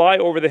to fly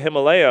over the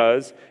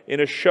Himalayas in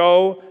a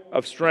show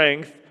of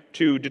strength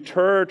to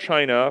deter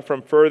China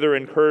from further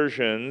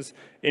incursions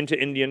into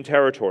Indian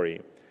territory.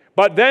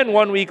 But then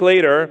 1 week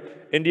later,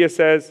 India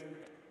says,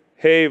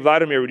 hey,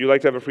 Vladimir, would you like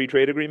to have a free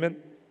trade agreement?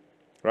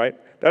 Right?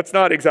 That's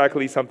not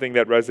exactly something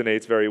that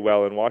resonates very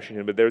well in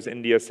Washington, but there's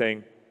India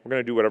saying, we're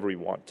going to do whatever we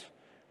want.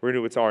 We're going to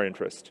do what's our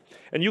interest.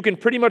 And you can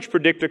pretty much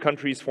predict a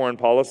country's foreign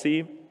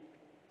policy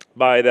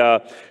by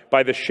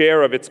the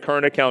share of its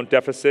current account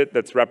deficit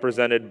that's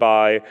represented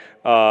by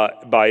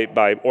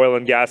oil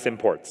and gas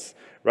imports.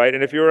 Right?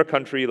 And if you're a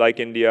country like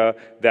India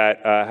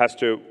that has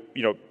to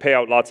pay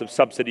out lots of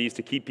subsidies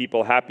to keep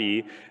people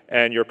happy,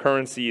 and your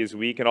currency is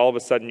weak, and all of a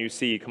sudden you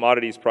see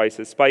commodities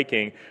prices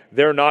spiking,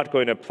 they're not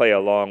going to play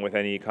along with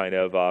any kind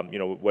of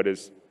what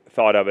is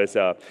thought of as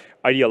a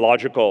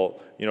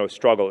ideological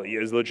struggle,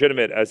 as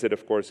legitimate as it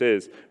of course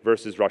is,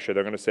 versus Russia.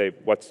 They're going to say,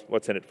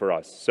 what's in it for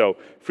us? So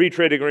free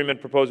trade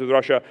agreement proposed with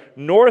Russia.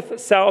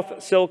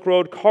 North-South Silk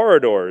Road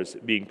corridors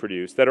being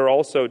produced that are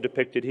also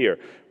depicted here.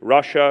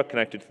 Russia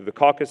connected through the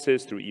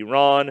Caucasus, through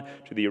Iran,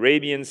 to the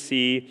Arabian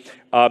Sea.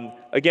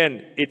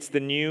 Again, it's the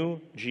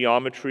new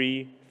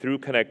geometry through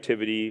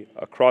connectivity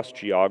across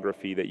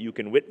geography that you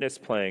can witness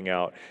playing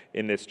out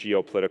in this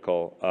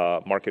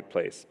geopolitical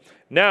marketplace.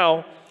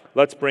 Now,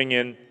 let's bring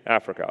in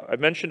Africa. I've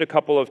mentioned a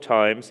couple of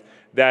times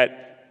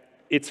that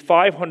it's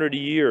 500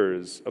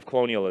 years of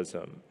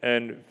colonialism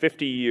and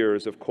 50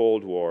 years of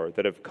Cold War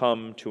that have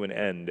come to an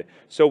end.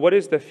 So what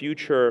is the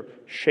future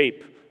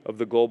shape of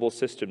the global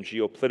system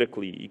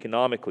geopolitically,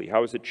 economically?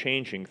 How is it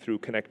changing through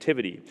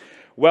connectivity?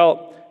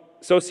 Well,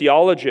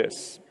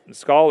 sociologists and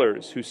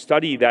scholars who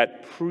study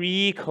that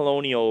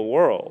pre-colonial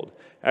world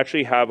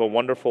actually have a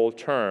wonderful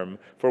term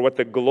for what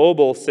the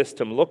global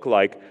system looked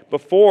like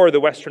before the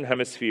Western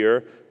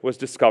Hemisphere was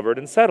discovered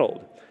and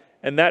settled.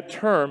 And that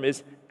term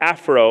is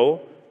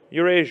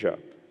Afro-Eurasia.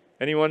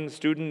 Anyone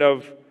student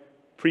of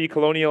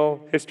pre-colonial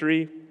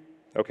history?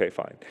 Okay,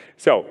 fine.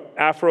 So,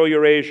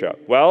 Afro-Eurasia.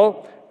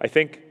 Well, I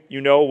think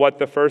you know what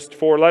the first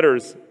four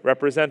letters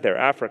represent there,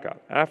 Africa.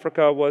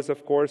 Africa was,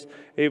 of course,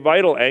 a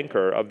vital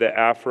anchor of the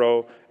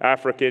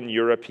African,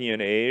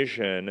 European,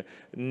 Asian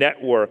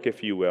network,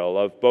 if you will,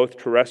 of both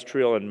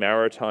terrestrial and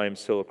maritime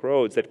Silk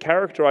Roads that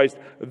characterized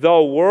the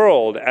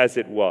world as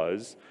it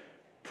was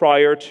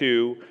prior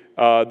to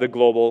the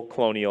global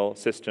colonial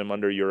system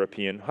under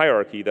European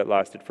hierarchy that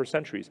lasted for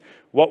centuries.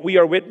 What we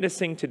are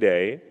witnessing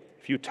today,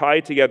 if you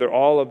tie together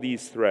all of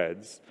these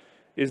threads,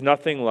 is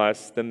nothing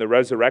less than the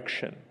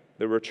resurrection,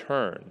 the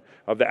return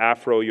of the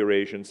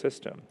Afro-Eurasian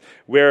system,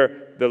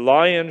 where the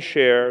lion's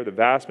share, the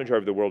vast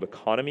majority of the world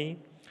economy,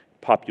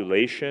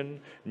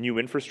 population, new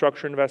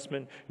infrastructure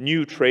investment,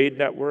 new trade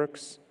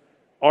networks,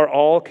 are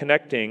all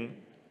connecting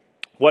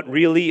what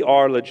really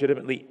are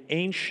legitimately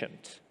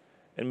ancient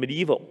and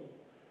medieval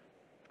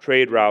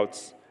trade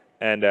routes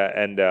and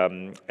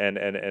other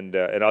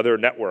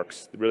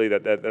networks, really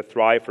that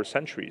thrive for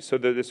centuries. So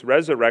this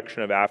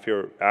resurrection of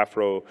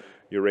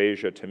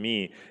Afro-Eurasia, to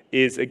me,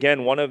 is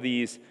again one of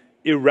these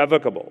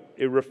irrevocable,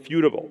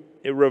 irrefutable,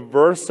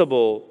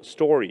 irreversible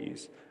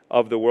stories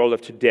of the world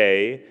of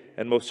today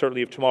and most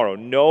certainly of tomorrow.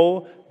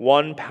 No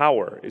one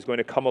power is going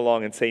to come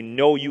along and say,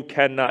 no, you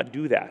cannot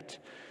do that.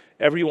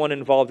 Everyone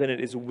involved in it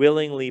is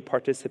willingly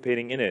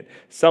participating in it.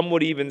 Some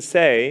would even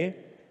say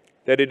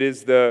that it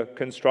is the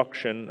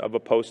construction of a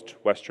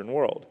post-Western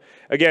world.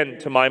 Again,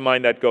 to my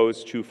mind, that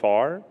goes too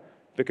far,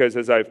 because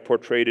as I've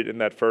portrayed it in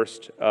that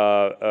first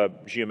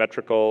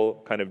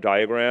geometrical kind of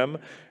diagram,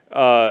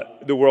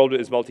 the world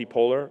is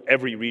multipolar.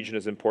 Every region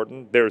is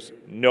important. There's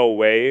no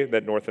way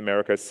that North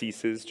America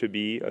ceases to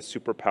be a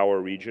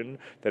superpower region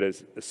that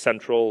is a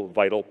central,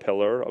 vital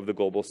pillar of the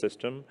global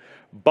system.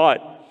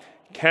 But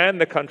can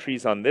the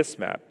countries on this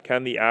map,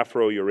 can the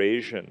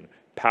Afro-Eurasian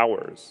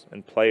powers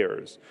and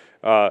players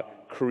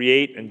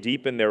create and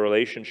deepen their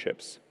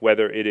relationships,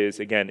 whether it is,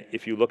 again,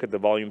 if you look at the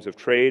volumes of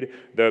trade,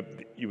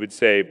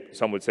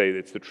 some would say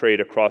it's the trade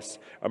across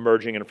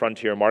emerging and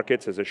frontier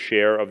markets as a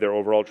share of their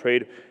overall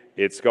trade,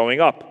 it's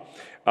going up.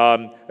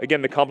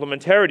 Again, the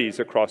complementarities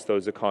across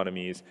those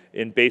economies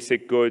in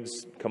basic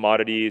goods,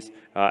 commodities,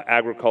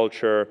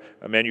 agriculture,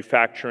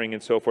 manufacturing,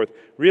 and so forth,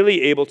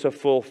 really able to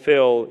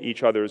fulfill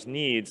each other's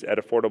needs at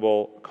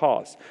affordable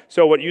costs.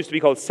 So what used to be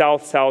called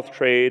South-South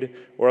trade,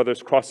 or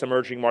others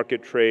cross-emerging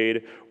market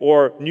trade,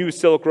 or new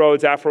Silk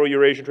Roads,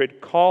 Afro-Eurasian trade,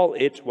 call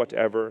it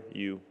whatever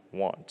you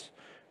want,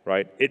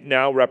 right? It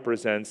now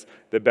represents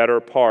the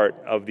better part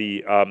of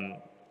the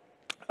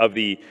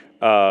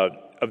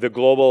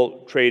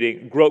global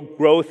trading,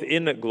 growth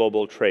in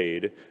global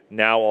trade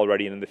now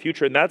already and in the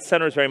future. And that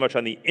centers very much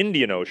on the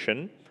Indian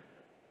Ocean,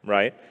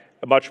 right?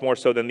 Much more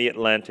so than the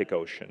Atlantic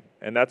Ocean.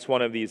 And that's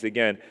one of these,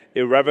 again,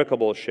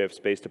 irrevocable shifts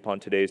based upon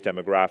today's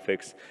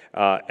demographics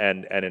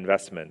and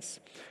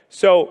investments.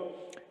 So,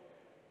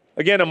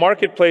 again, a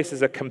marketplace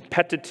is a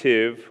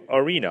competitive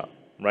arena,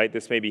 right?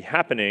 This may be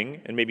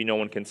happening and maybe no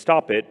one can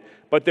stop it,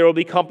 but there will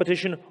be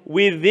competition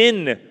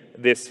within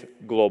this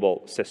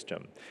global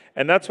system.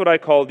 And that's what I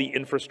call the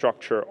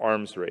infrastructure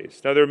arms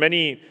race. Now, there are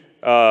many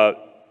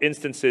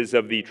instances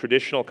of the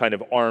traditional kind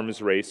of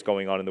arms race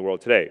going on in the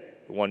world today.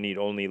 One need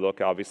only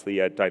look,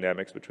 obviously, at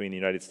dynamics between the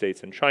United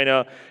States and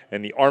China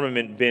and the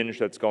armament binge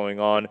that's going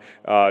on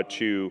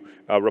to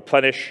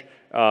replenish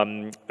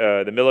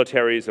the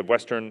militaries of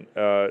Western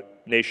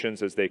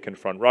nations as they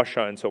confront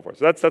Russia and so forth.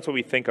 So that's what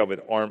we think of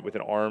with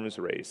an arms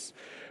race.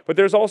 But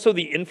there's also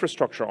the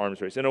infrastructure arms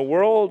race. In a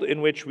world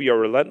in which we are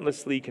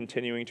relentlessly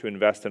continuing to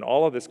invest in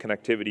all of this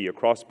connectivity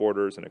across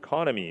borders and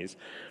economies,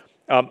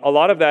 a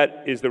lot of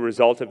that is the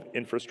result of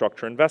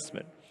infrastructure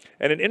investment.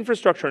 And an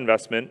infrastructure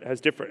investment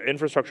has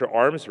infrastructure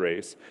arms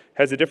race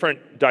has a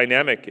different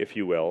dynamic, if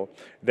you will,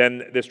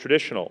 than this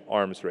traditional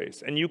arms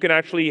race. And you can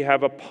actually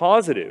have a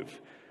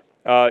positive,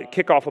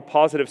 kick off a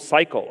positive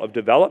cycle of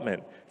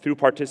development through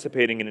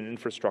participating in an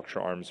infrastructure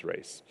arms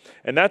race.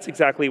 And that's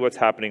exactly what's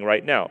happening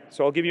right now.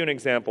 So I'll give you an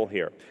example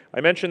here.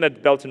 I mentioned that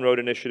the Belt and Road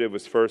Initiative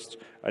was first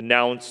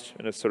announced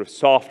in a sort of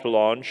soft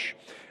launch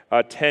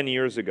 10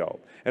 years ago.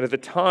 And at the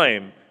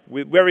time,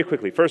 very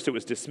quickly, first it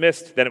was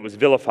dismissed, then it was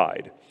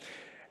vilified.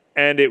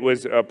 And it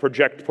was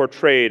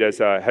portrayed as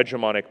a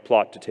hegemonic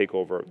plot to take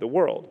over the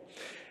world.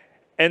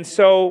 And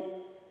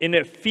so, in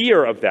a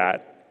fear of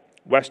that,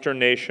 Western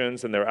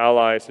nations and their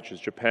allies, such as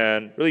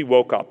Japan, really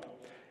woke up.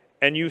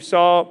 And you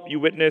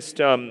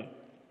witnessed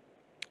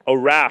a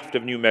raft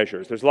of new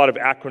measures. There's a lot of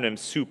acronym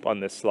soup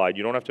on this slide.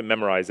 You don't have to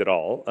memorize it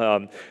all.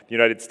 The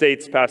United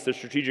States passed the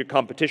Strategic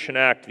Competition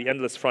Act, the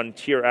Endless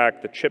Frontier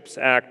Act, the CHIPS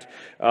Act,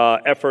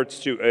 efforts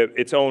to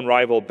its own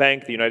rival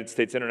bank, the United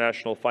States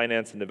International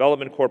Finance and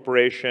Development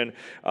Corporation,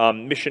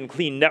 Mission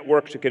Clean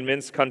Network to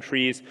convince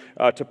countries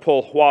to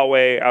pull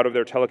Huawei out of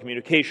their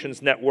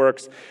telecommunications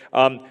networks.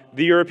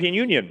 The European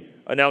Union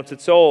announced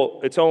its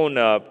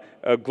own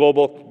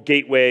global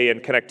gateway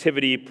and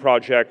connectivity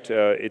project,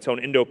 its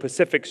own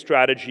Indo-Pacific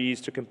strategies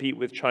to compete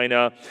with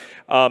China.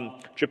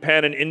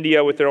 Japan and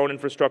India with their own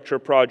infrastructure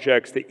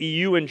projects. The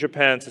EU and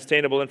Japan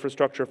Sustainable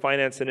Infrastructure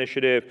Finance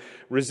Initiative.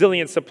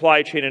 Resilient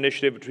Supply Chain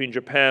Initiative between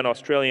Japan,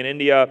 Australia, and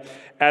India.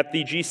 At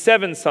the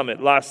G7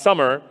 summit last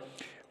summer,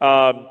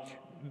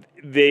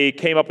 they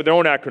came up with their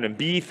own acronym,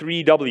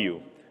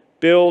 B3W,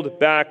 Build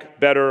Back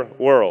Better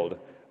World.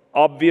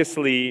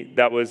 Obviously,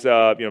 that was,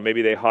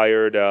 maybe they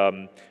hired,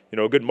 a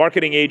good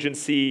marketing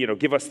agency,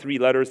 give us 3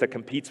 letters that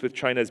competes with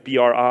China's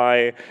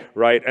BRI,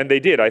 right? And they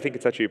did. I think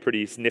it's actually a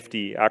pretty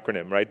nifty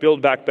acronym, right?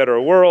 Build Back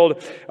Better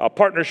World,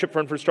 Partnership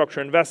for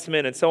Infrastructure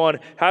Investment, and so on.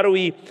 How do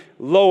we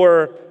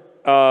lower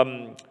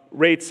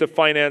rates of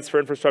finance for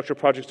infrastructure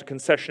projects to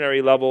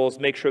concessionary levels,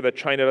 make sure that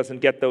China doesn't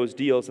get those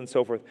deals, and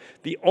so forth?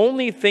 The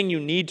only thing you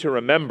need to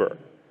remember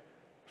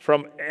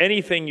from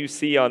anything you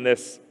see on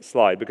this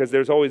slide, because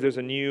there's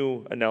a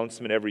new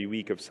announcement every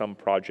week of some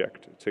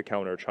project to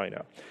counter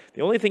China.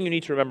 The only thing you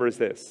need to remember is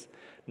this.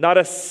 Not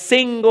a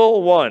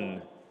single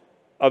one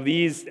of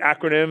these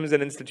acronyms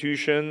and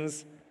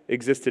institutions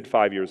existed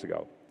 5 years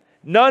ago.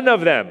 None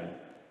of them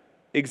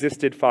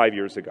existed 5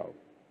 years ago,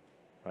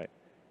 right?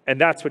 And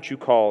that's what you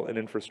call an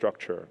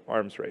infrastructure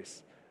arms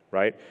race,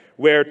 right?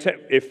 Where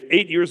if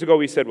 8 years ago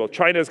we said, well,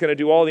 China is going to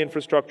do all the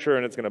infrastructure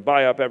and it's going to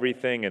buy up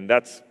everything and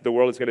that's the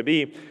world is going to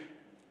be,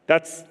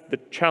 that's the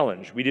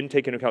challenge. We didn't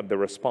take into account the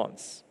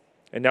response.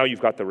 And now you've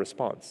got the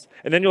response.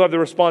 And then you'll have the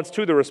response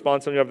to the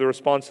response, and you have the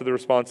response to the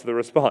response to the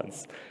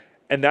response.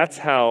 And that's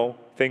how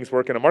things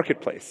work in a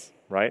marketplace,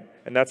 right?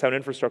 And that's how an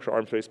infrastructure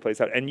arms race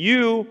plays out. And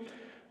you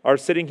are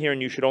sitting here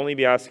and you should only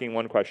be asking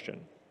one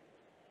question.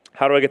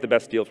 How do I get the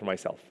best deal for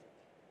myself,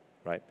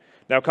 right?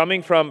 Now,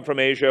 coming from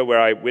Asia, where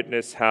I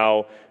witness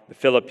how the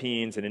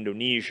Philippines and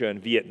Indonesia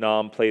and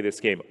Vietnam play this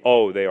game,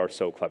 oh, they are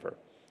so clever,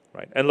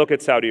 right? And look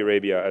at Saudi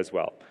Arabia as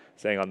well,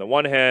 saying on the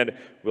one hand,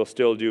 we'll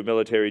still do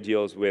military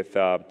deals with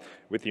the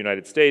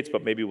United States,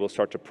 but maybe we'll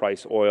start to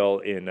price oil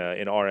in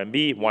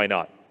RMB. Why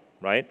not,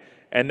 right?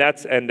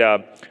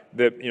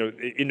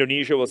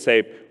 Indonesia will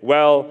say,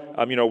 well,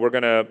 we're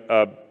going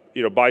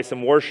to buy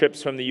some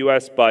warships from the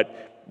U.S.,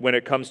 but when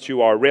it comes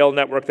to our rail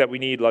network that we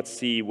need, let's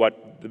see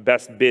what the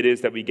best bid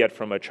is that we get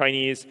from a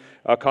Chinese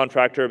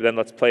contractor, then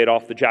let's play it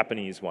off the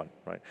Japanese one,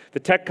 right? The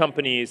tech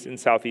companies in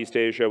Southeast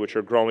Asia, which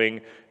are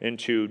growing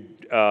into,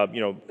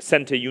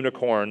 centa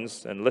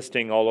unicorns and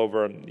listing all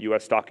over the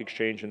US stock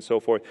exchange and so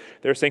forth,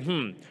 they're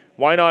saying,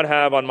 why not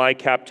have on my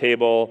cap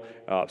table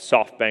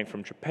SoftBank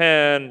from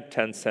Japan,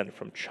 Tencent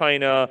from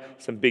China,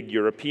 some big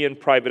European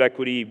private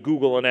equity,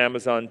 Google and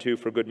Amazon too,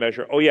 for good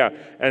measure. Oh yeah,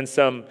 and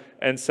some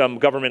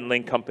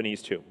government-linked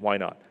companies too. Why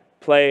not?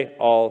 Play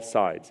all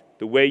sides.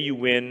 The way you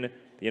win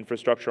the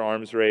infrastructure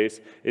arms race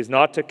is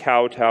not to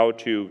kowtow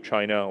to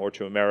China or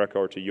to America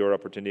or to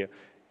Europe or to India.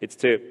 It's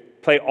to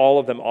play all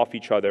of them off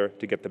each other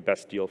to get the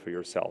best deal for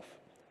yourself,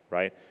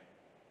 right?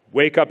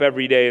 Wake up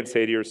every day and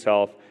say to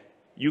yourself,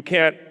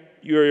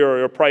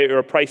 you're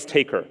a price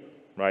taker,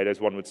 right, as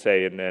one would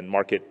say in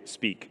market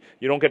speak.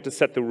 You don't get to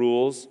set the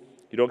rules.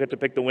 You don't get to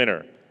pick the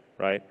winner,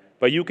 right?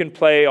 But you can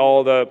play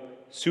all the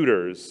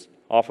suitors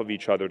off of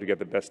each other to get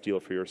the best deal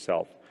for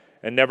yourself.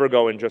 And never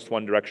go in just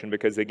one direction,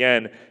 because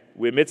again,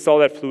 amidst all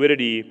that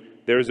fluidity,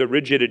 there's a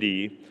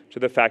rigidity to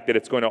the fact that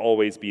it's going to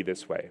always be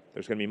this way.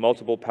 There's going to be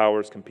multiple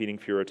powers competing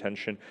for your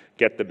attention.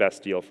 Get the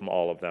best deal from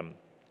all of them.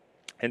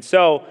 And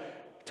so,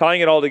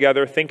 tying it all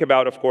together, think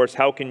about, of course,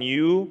 how can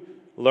you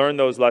learn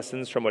those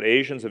lessons from what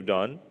Asians have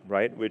done,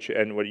 right,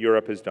 and what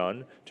Europe has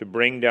done to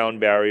bring down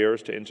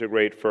barriers, to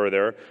integrate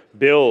further,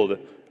 build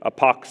a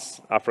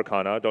Pax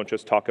Africana, don't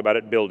just talk about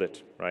it, build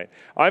it, right?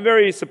 I'm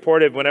very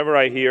supportive whenever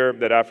I hear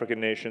that African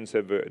nations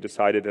have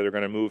decided that they're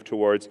going to move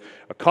towards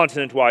a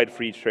continent-wide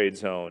free trade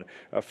zone,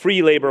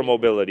 free labor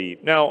mobility.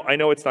 Now, I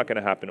know it's not going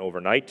to happen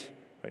overnight,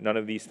 right? None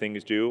of these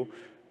things do,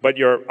 but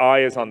your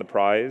eye is on the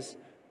prize.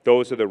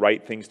 Those are the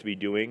right things to be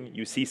doing.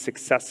 You see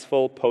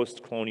successful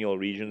post-colonial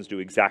regions do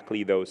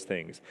exactly those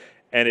things.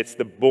 And it's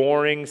the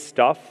boring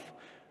stuff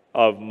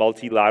of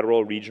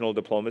multilateral regional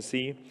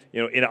diplomacy.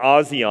 In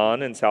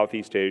ASEAN in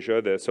Southeast Asia,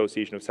 the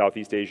Association of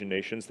Southeast Asian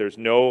Nations, there's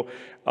no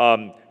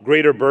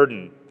greater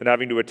burden than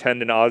having to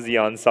attend an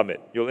ASEAN summit.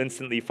 You'll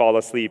instantly fall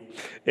asleep.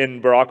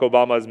 In Barack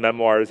Obama's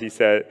memoirs,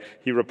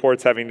 he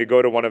reports having to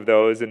go to one of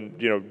those and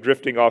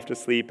drifting off to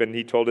sleep, and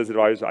he told his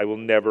advisors, I will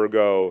never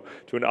go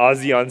to an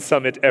ASEAN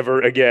summit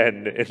ever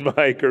again in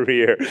my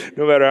career,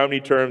 no matter how many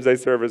terms I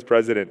serve as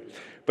president.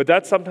 But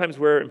that's sometimes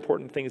where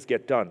important things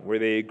get done, where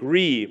they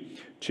agree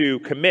to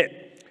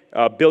commit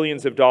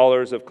billions of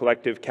dollars of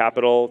collective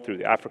capital through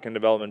the African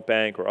Development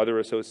Bank or other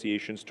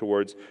associations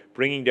towards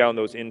bringing down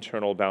those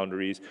internal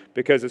boundaries.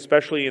 Because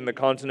especially in the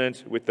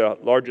continent with the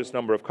largest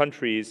number of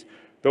countries,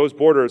 those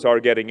borders are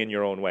getting in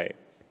your own way,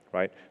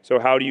 right? So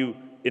how do you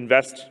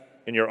invest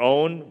in your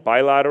own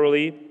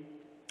bilaterally,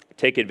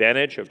 take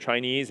advantage of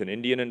Chinese and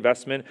Indian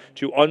investment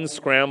to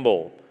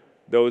unscramble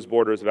those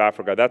borders of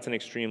Africa? That's an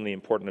extremely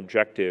important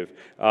objective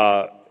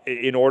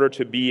in order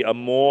to be a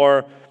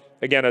more,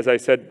 again, as I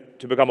said,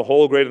 to become a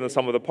whole greater than the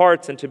sum of the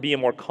parts and to be a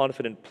more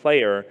confident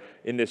player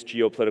in this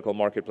geopolitical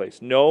marketplace.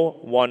 No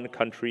one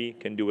country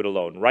can do it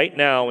alone. Right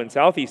now in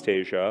Southeast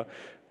Asia,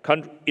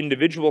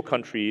 individual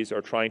countries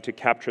are trying to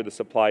capture the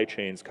supply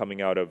chains coming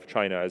out of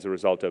China as a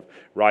result of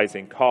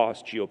rising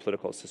costs,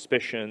 geopolitical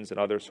suspicions, and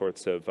other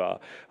sorts of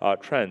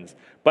trends.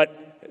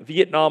 But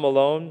Vietnam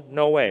alone,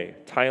 no way.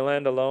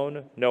 Thailand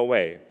alone, no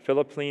way.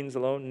 Philippines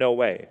alone, no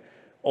way.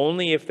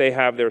 Only if they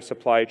have their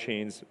supply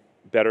chains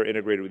better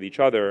integrated with each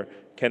other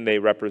can they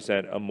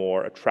represent a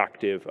more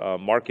attractive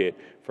market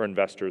for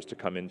investors to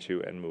come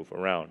into and move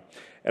around.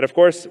 And of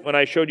course, when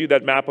I showed you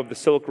that map of the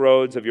Silk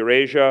Roads of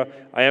Eurasia,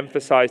 I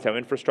emphasized how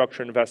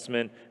infrastructure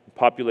investment,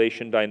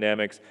 population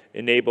dynamics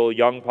enable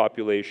young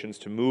populations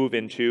to move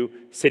into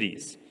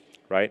cities,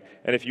 right?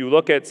 And if you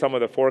look at some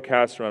of the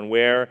forecasts around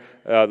where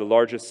the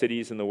largest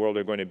cities in the world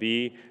are going to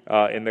be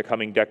in the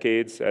coming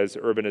decades as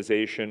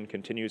urbanization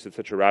continues at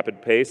such a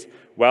rapid pace,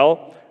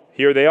 well,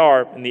 here they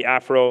are in the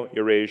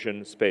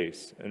Afro-Eurasian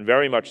space, and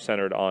very much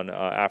centered on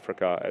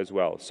Africa as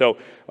well. So,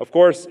 of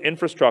course,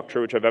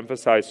 infrastructure, which I've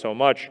emphasized so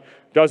much,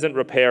 doesn't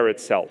repair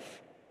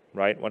itself,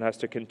 right? One has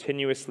to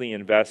continuously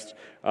invest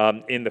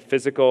in the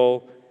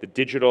physical, the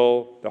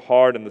digital, the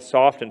hard, and the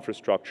soft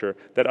infrastructure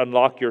that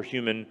unlock your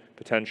human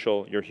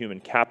potential, your human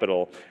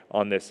capital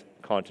on this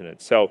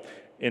continent. So,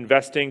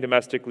 investing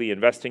domestically,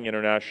 investing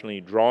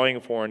internationally,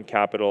 drawing foreign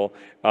capital,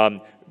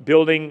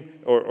 building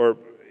or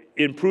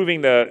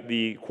improving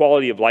the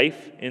quality of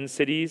life in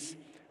cities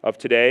of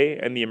today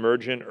and the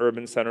emergent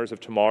urban centers of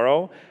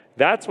tomorrow.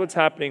 That's what's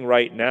happening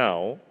right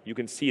now. You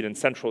can see it in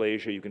Central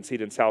Asia, you can see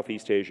it in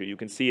Southeast Asia, you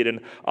can see it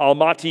in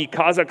Almaty,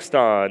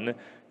 Kazakhstan,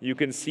 you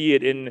can see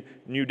it in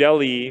New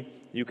Delhi,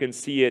 you can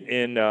see it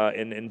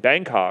in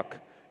Bangkok.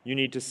 You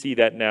need to see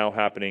that now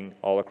happening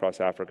all across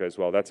Africa as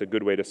well. That's a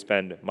good way to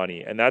spend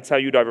money. And that's how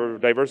you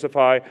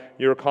diversify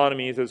your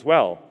economies as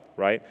well,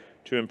 right?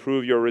 To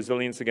improve your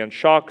resilience against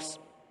shocks,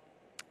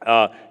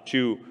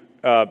 to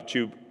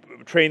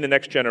train the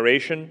next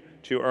generation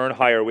to earn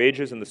higher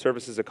wages in the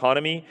services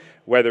economy,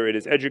 whether it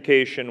is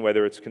education,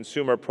 whether it's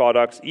consumer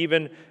products,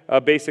 even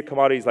basic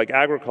commodities like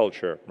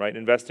agriculture, right?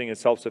 Investing in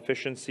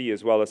self-sufficiency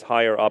as well as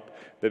higher up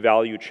the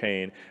value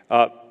chain.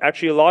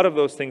 Actually, a lot of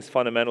those things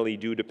fundamentally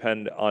do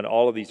depend on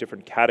all of these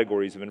different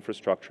categories of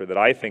infrastructure that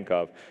I think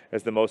of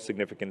as the most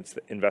significant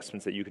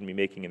investments that you can be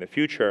making in the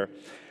future.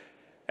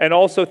 And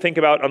also think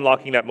about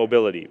unlocking that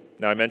mobility.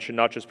 Now, I mentioned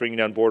not just bringing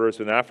down borders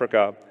within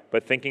Africa,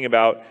 but thinking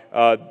about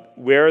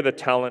where the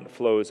talent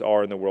flows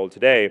are in the world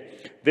today.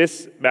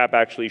 This map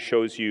actually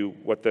shows you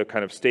what the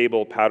kind of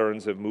stable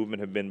patterns of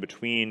movement have been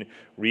between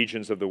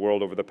regions of the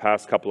world over the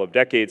past couple of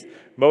decades.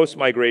 Most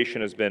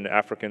migration has been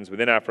Africans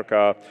within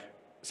Africa,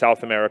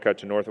 South America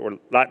to North, or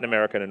Latin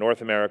America to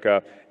North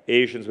America,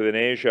 Asians within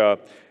Asia.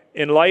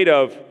 In light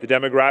of the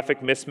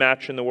demographic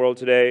mismatch in the world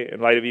today,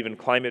 in light of even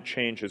climate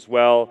change as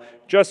well,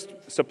 just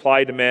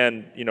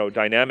supply-demand,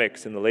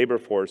 dynamics in the labor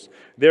force,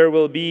 there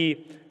will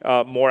be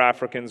more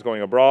Africans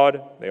going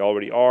abroad. They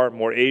already are.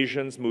 More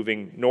Asians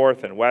moving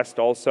north and west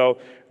also.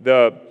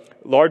 The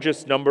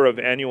largest number of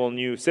annual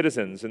new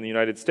citizens in the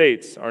United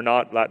States are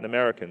not Latin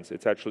Americans.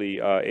 It's actually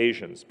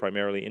Asians,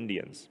 primarily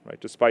Indians, right,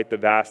 despite the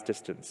vast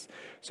distance.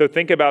 So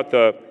think about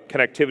the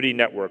connectivity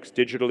networks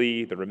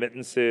digitally, the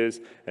remittances,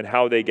 and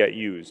how they get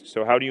used.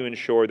 So how do you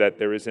ensure that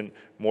there isn't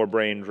more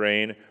brain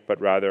drain,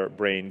 but rather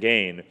brain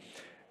gain?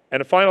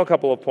 And a final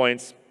couple of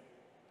points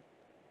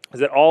is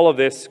that all of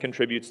this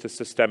contributes to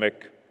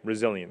systemic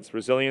resilience.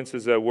 Resilience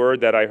is a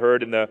word that I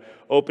heard in the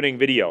opening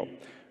video.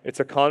 It's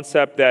a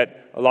concept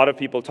that a lot of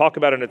people talk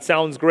about, and it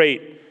sounds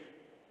great,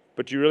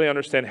 but do you really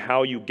understand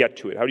how you get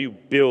to it? How do you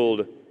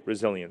build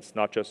resilience,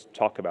 not just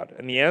talk about it?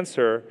 And the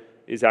answer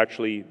is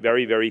actually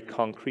very, very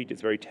concrete.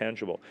 It's very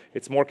tangible.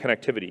 It's more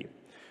connectivity.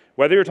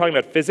 Whether you're talking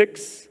about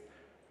physics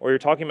or you're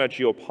talking about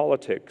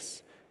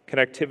geopolitics,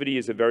 connectivity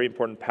is a very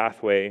important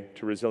pathway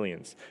to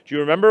resilience. Do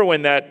you remember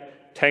when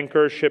that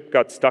tanker ship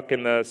got stuck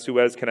in the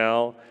Suez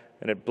Canal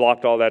and it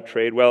blocked all that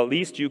trade? Well, at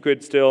least you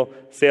could still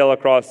sail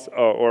across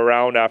or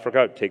around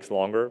Africa. It takes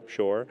longer,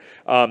 sure.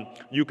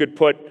 You could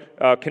put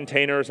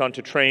containers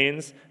onto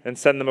trains and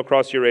send them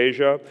across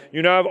Eurasia.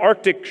 You now have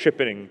Arctic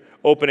shipping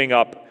opening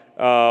up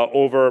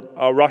over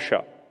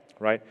Russia,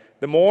 right?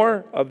 The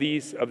more of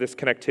this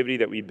connectivity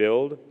that we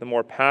build, the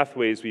more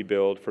pathways we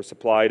build for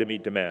supply to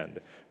meet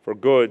demand, for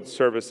goods,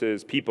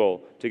 services,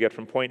 people to get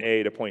from point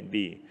A to point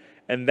B.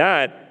 And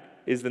that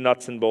is the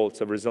nuts and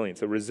bolts of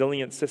resilience. A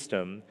resilient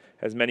system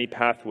has many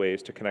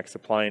pathways to connect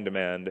supply and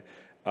demand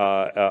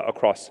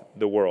across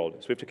the world.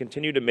 So we have to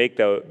continue to make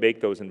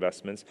those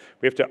investments.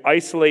 We have to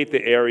isolate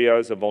the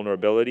areas of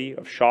vulnerability,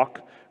 of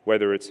shock,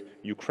 whether it's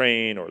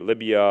Ukraine or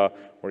Libya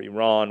or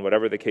Iran,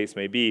 whatever the case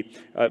may be.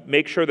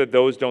 Make sure that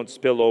those don't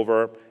spill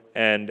over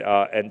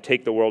and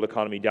take the world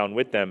economy down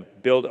with them.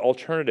 Build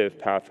alternative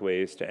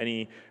pathways to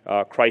any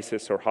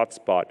crisis or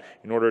hotspot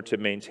in order to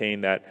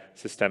maintain that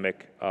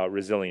systemic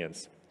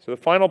resilience. So the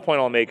final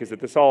point I'll make is that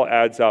this all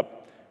adds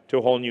up to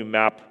a whole new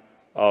map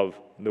of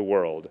the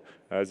world.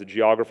 As a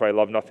geographer, I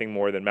love nothing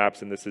more than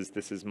maps, and this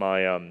is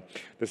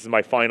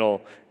my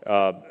final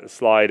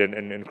slide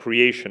and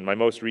creation, my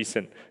most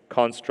recent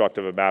construct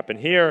of a map. And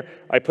here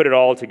I put it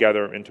all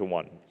together into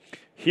one.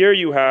 Here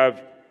you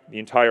have the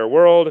entire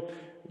world.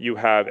 You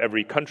have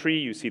every country.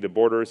 You see the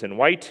borders in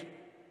white.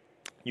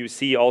 You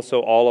see also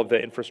all of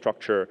the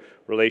infrastructure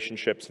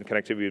relationships and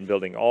connectivity we've been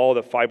building, all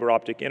the fiber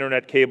optic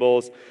internet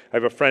cables. I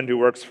have a friend who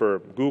works for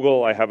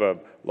Google. I have a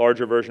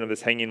larger version of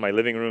this hanging in my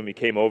living room. He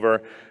came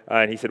over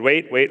and he said,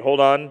 wait,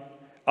 hold on.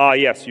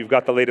 Yes, you've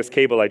got the latest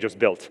cable I just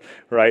built,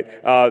 right?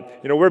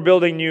 We're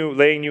laying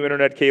new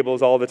internet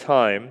cables all the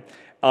time.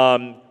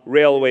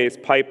 Railways,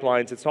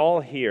 pipelines, it's all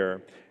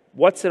here.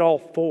 What's it all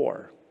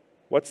for?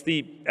 What's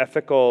the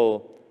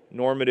ethical,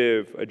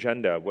 normative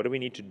agenda? What do we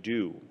need to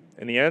do?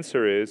 And the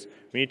answer is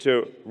we need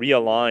to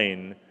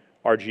realign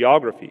our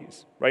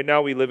geographies. Right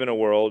now we live in a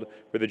world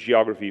where the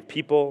geography of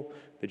people,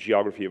 the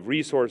geography of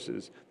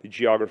resources, the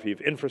geography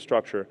of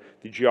infrastructure,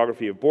 the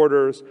geography of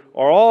borders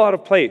are all out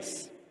of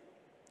place.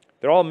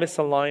 They're all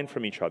misaligned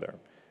from each other.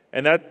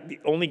 And that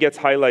only gets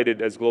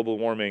highlighted as global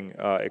warming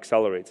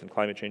accelerates and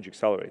climate change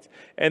accelerates.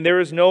 And there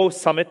is no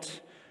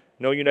summit,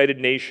 no United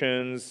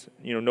Nations,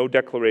 no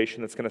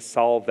declaration that's going to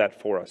solve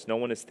that for us. No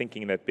one is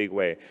thinking in that big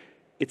way.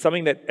 It's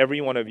something that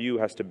every one of you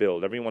has to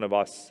build. Every one of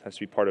us has to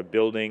be part of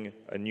building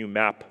a new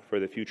map for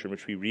the future in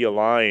which we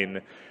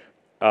realign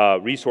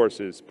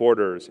resources,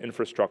 borders,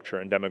 infrastructure,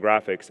 and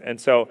demographics. And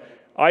so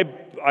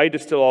I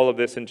distill all of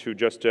this into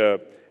just an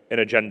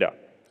agenda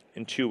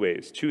in two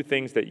ways, two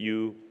things that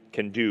you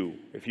can do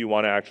if you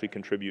want to actually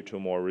contribute to a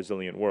more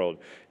resilient world.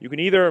 You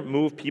can either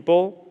move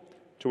people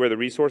to where the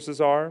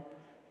resources are,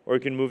 or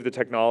you can move the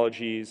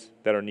technologies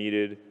that are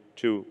needed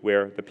to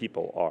where the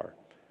people are.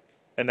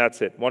 And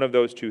that's it, one of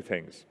those two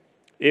things.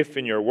 If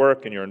in your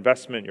work, in your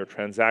investment, your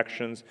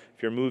transactions,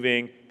 if you're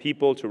moving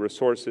people to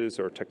resources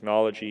or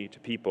technology to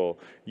people,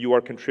 you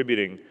are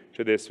contributing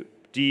to this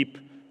deep,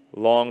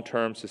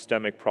 long-term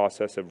systemic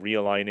process of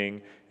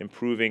realigning,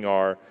 improving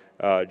our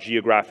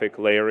geographic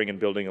layering and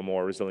building a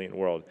more resilient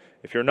world.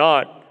 If you're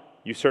not,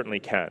 you certainly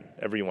can.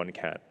 Everyone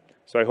can.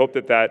 So I hope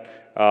that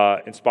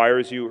that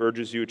inspires you,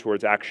 urges you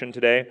towards action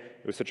today.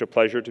 It was such a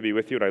pleasure to be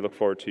with you, and I look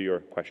forward to your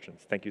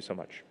questions. Thank you so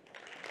much.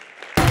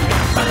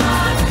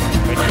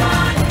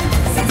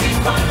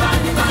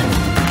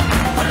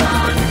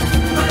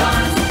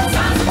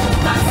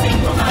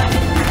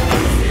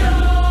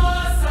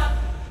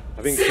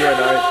 I think Tia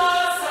and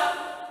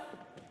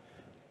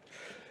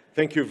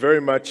thank you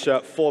very much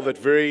for that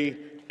very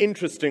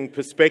interesting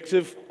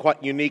perspective,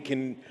 quite unique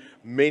in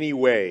many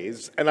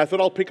ways. And I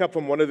thought I'll pick up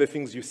from one of the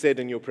things you said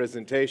in your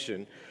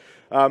presentation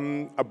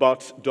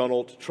about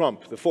Donald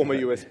Trump, the former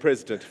US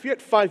president. If you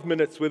had 5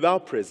 minutes with our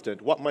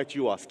president, what might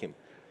you ask him?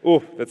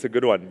 Oh, that's a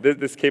good one.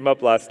 This came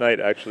up last night,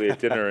 actually, at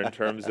dinner in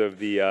terms of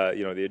the,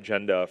 the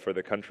agenda for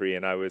the country.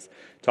 And I was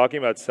talking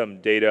about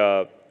some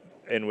data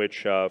in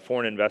which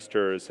foreign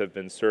investors have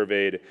been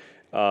surveyed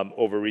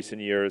over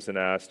recent years and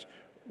asked,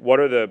 what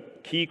are the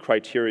key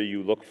criteria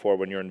you look for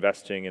when you're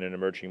investing in an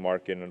emerging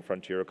market and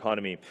frontier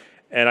economy?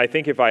 And I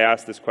think if I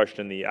ask this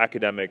question in the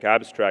academic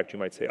abstract, you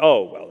might say,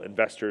 oh, well,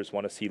 investors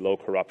want to see low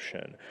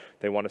corruption.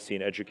 They want to see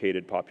an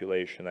educated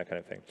population, that kind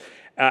of thing.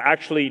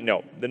 Actually,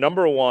 no. The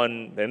number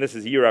one, and this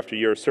is year after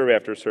year, survey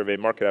after survey,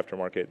 market after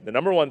market, the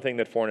number one thing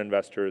that foreign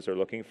investors are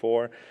looking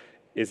for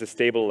is a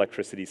stable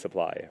electricity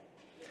supply.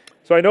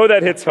 So I know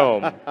that hits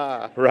home,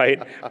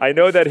 right? I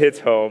know that hits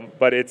home,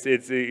 but it's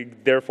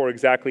therefore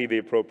exactly the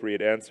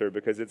appropriate answer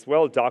because it's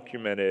well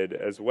documented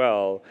as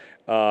well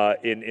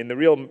in the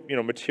real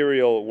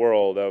material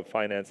world of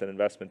finance and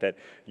investment that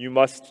you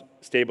must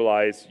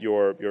stabilize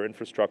your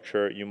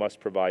infrastructure. You must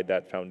provide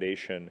that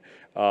foundation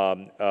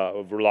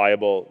of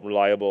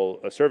reliable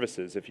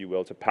services, if you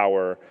will, to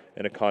power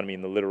an economy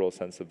in the literal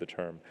sense of the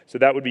term. So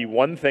that would be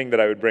one thing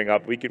that I would bring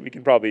up. We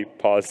can probably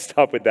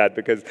stop with that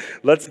because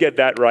let's get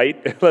that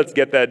right. Let's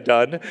get that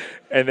done.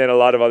 And then a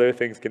lot of other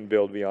things can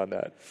build beyond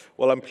that.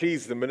 Well, I'm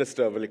pleased the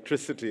Minister of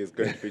Electricity is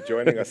going to be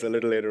joining us a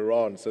little later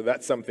on. So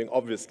that's something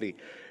obviously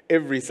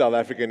every South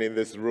African in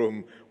this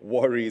room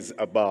worries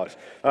about.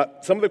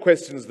 Some of the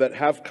questions that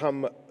have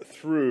come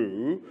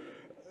through,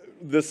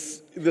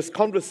 this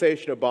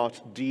conversation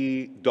about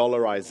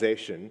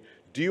de-dollarization,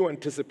 do you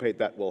anticipate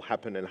that will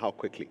happen and how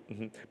quickly?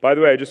 Mm-hmm. By the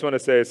way, I just want to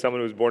say, as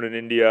someone who's born in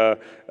India,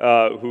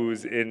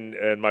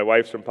 and my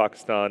wife's from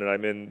Pakistan, and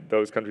I'm in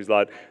those countries a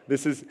lot,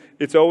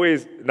 it's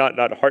always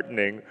not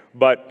heartening,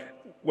 but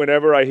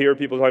whenever I hear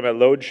people talking about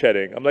load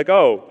shedding, I'm like,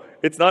 oh,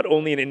 it's not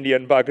only in India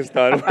and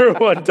Pakistan where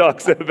one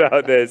talks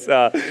about this.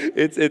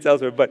 It's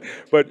elsewhere.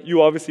 But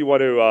you obviously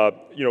want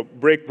to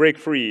break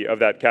free of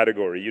that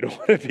category. You don't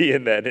want to be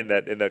in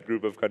that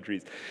group of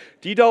countries.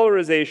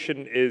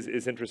 De-dollarization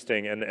is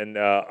interesting, and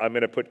I'm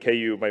going to put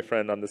KU, my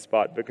friend, on the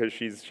spot because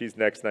she's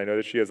next, and I know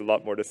that she has a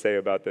lot more to say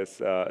about this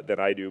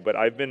than I do. But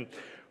I've been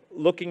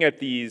looking at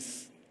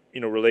these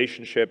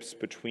relationships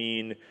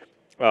between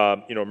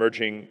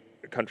emerging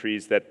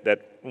countries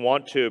that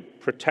want to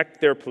protect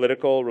their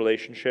political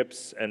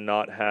relationships and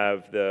not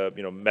have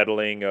the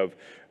meddling of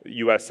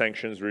U.S.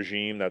 sanctions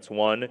regime. That's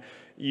one.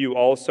 You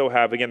also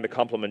have, again, the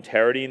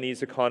complementarity in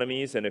these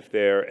economies, and if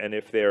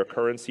their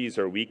currencies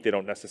are weak, they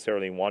don't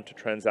necessarily want to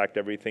transact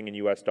everything in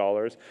U.S.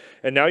 dollars.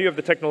 And now you have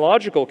the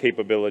technological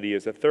capability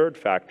as a third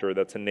factor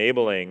that's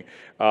enabling,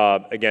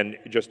 again,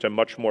 just a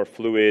much more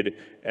fluid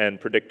and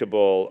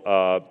predictable,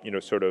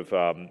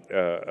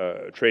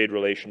 trade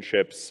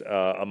relationships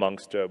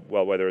amongst,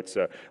 whether it's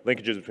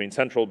linkages between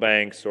central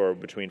banks or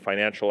between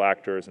financial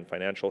actors and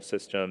financial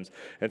systems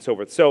and so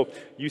forth. So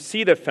you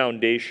see the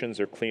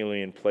foundations are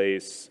clearly in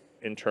place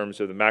in terms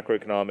of the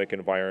macroeconomic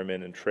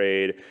environment and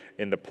trade,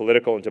 in the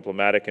political and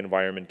diplomatic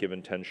environment given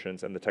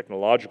tensions, and the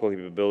technological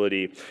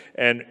capability,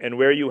 and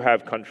where you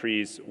have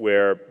countries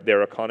where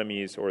their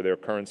economies or their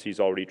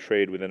currencies already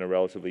trade within a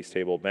relatively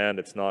stable band,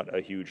 it's not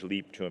a huge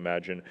leap to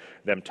imagine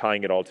them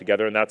tying it all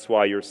together, and that's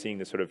why you're seeing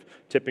this sort of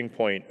tipping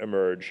point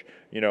emerge,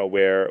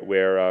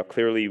 where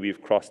clearly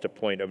we've crossed a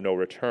point of no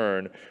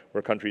return,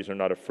 where countries are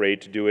not afraid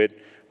to do it,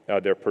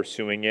 they're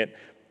pursuing it,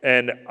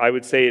 and I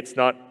would say it's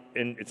not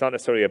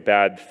necessarily a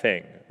bad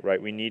thing,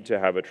 right? We need to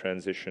have a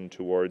transition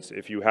towards,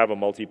 if you have a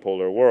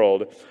multipolar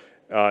world,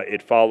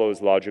 it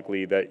follows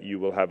logically that you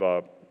will have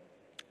a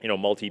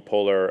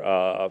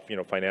multipolar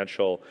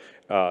financial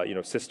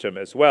system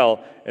as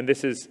well. And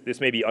this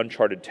may be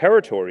uncharted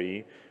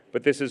territory,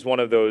 but this is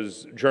one of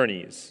those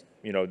journeys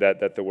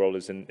that the world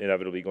is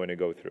inevitably going to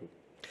go through.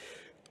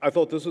 I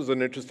thought this was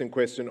an interesting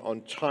question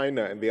on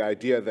China and the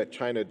idea that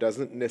China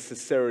doesn't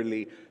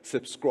necessarily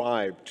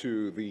subscribe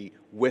to the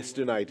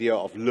Western idea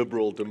of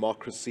liberal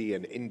democracy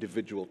and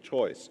individual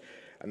choice.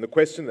 And the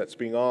question that's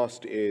being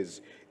asked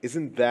is,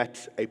 isn't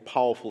that a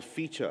powerful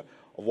feature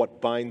of what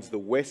binds the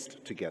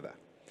West together?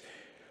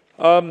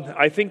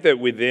 I think that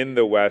within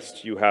the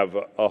West, you have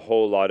a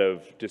whole lot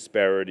of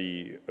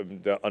disparity,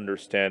 the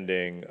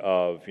understanding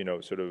of,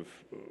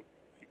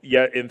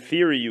 in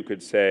theory, you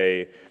could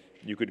say,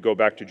 you could go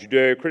back to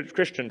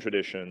Judeo-Christian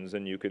traditions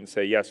and you can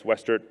say, yes,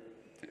 Western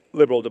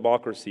liberal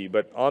democracy,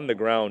 but on the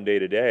ground, day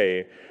to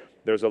day,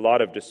 there's a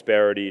lot of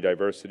disparity,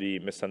 diversity,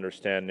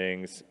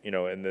 misunderstandings,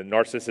 and the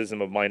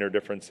narcissism of minor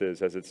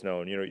differences, as it's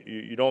known.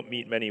 You don't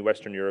meet many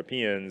Western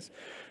Europeans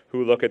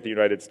who look at the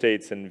United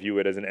States and view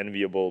it as an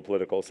enviable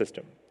political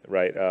system,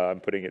 right? I'm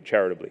putting it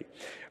charitably.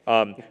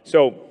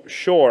 So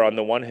sure, on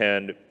the one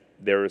hand,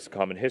 there is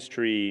common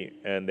history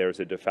and there's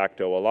a de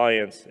facto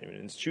alliance, an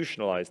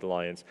institutionalized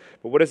alliance,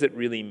 but what does it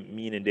really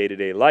mean in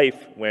day-to-day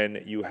life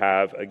when you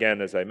have, again,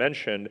 as I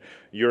mentioned,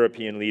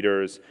 European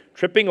leaders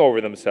tripping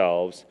over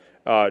themselves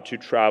to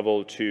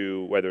travel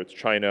to, whether it's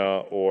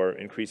China or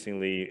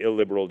increasingly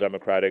illiberal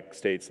democratic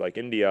states like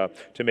India,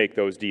 to make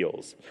those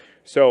deals?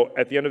 So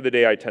at the end of the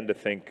day, I tend to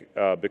think,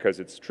 because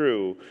it's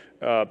true,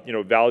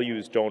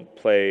 values don't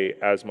play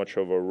as much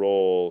of a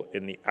role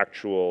in the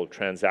actual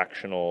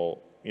transactional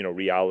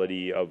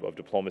reality of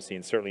diplomacy,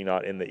 and certainly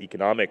not in the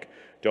economic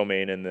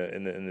domain and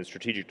in the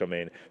strategic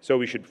domain. So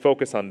we should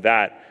focus on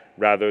that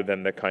rather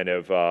than the kind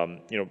of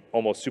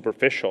almost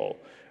superficial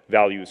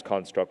values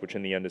construct, which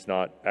in the end is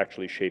not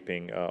actually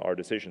shaping our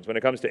decisions. When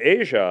it comes to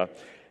Asia,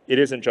 it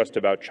isn't just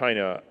about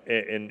China.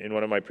 In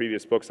one of my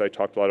previous books, I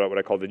talked a lot about what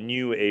I call the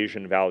new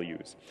Asian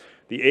values.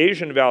 The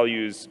Asian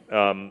values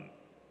kind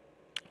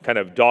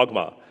of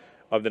dogma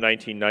of the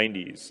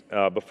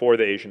 1990s, before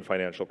the Asian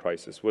financial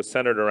crisis, was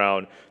centered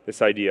around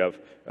this idea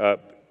of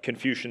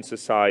Confucian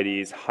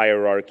societies,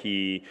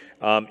 hierarchy.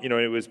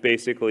 It was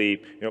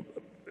basically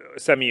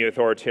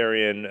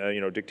semi-authoritarian,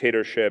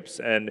 dictatorships,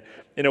 and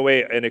in a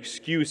way an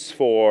excuse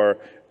for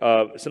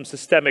some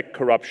systemic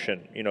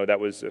corruption, that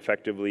was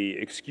effectively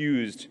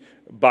excused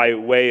by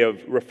way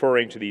of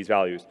referring to these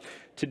values.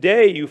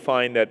 Today, you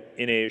find that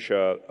in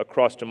Asia,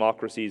 across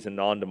democracies and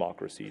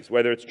non-democracies,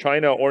 whether it's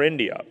China or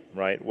India,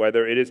 right,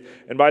 whether it is,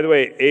 and by the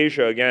way,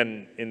 Asia,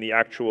 again, in the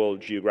actual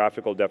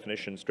geographical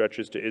definition,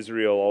 stretches to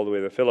Israel all the way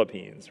to the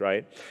Philippines,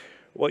 right?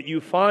 What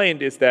you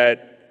find is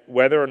that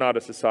whether or not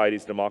a society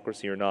is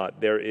democracy or not,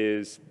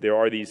 there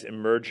are these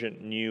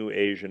emergent new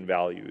Asian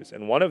values.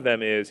 And one of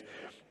them is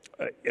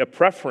a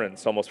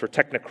preference almost for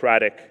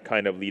technocratic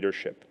kind of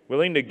leadership,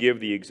 willing to give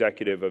the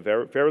executive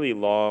a fairly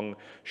long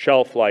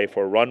shelf life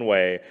or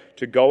runway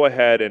to go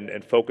ahead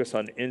and focus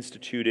on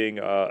instituting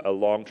a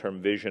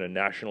long-term vision, a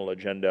national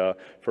agenda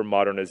for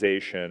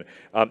modernization,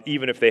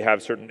 even if they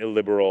have certain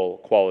illiberal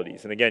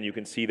qualities. And again, you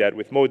can see that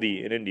with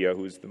Modi in India,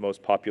 who's the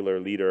most popular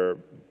leader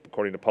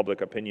according to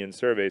public opinion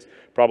surveys,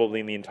 probably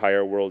in the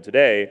entire world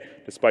today,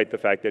 despite the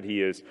fact that he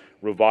is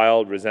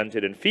reviled,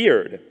 resented, and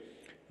feared,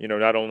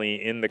 not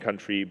only in the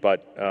country,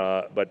 but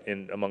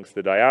in amongst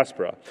the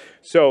diaspora.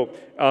 So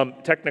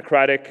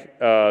technocratic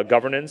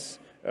governance,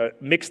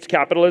 mixed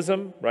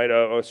capitalism, right,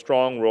 a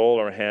strong role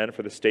or hand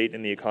for the state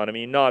in the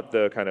economy, not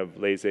the kind of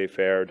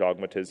laissez-faire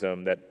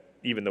dogmatism that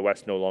even the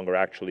West no longer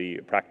actually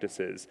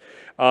practices,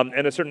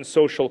 and a certain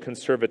social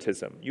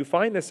conservatism. You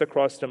find this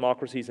across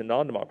democracies and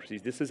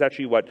non-democracies. This is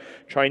actually what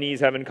Chinese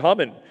have in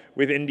common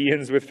with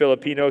Indians, with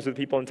Filipinos, with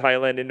people in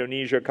Thailand,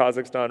 Indonesia,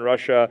 Kazakhstan,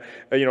 Russia,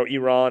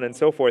 Iran, and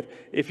so forth.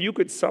 If you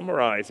could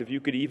summarize, if you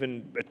could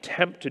even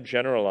attempt to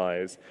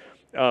generalize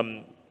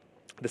the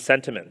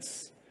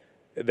sentiments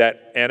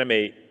that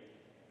animate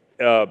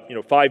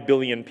 5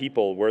 billion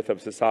people worth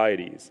of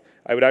societies,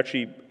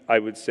 I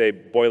would say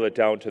boil it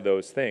down to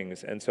those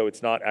things. And so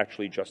it's not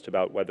actually just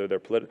about whether their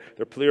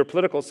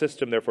political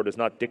system, therefore, does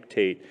not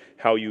dictate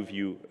how you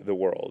view the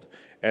world.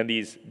 And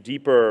these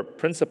deeper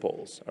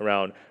principles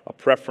around a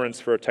preference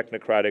for a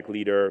technocratic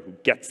leader who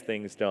gets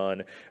things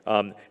done,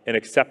 an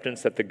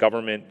acceptance that the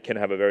government can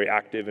have a very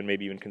active and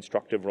maybe even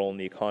constructive role in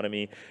the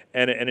economy,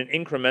 and an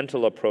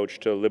incremental approach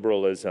to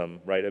liberalism,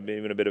 right?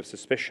 Even a bit of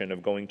suspicion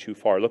of going too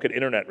far. Look at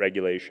internet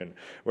regulation,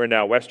 where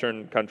now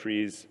Western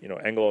countries,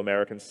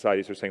 Anglo-American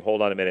societies are saying,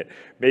 hold on a minute,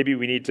 maybe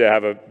we need to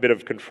have a bit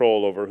of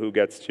control over who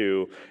gets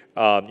to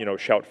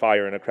shout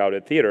fire in a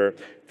crowded theater.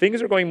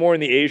 Things are going more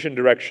in the Asian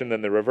direction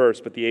than the reverse,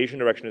 but the Asian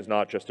direction is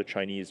not just a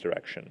Chinese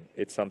direction.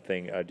 It's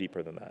something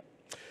deeper than that.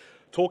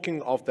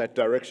 Talking of that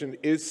direction,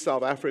 is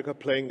South Africa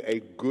playing a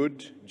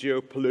good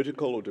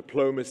geopolitical or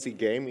diplomacy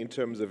game in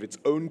terms of its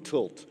own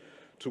tilt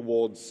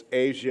towards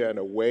Asia and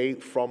away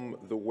from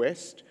the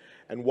West?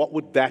 And what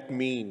would that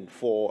mean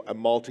for a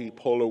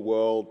multipolar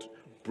world,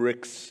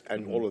 BRICS,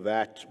 and all of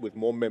that, with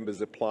more members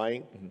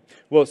applying?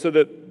 Well, so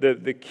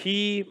the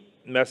key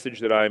message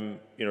that I'm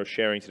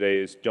sharing today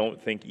is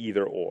don't think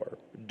either or.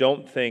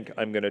 Don't think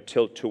I'm going to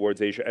tilt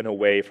towards Asia and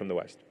away from the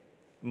West.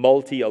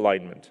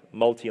 Multi-alignment,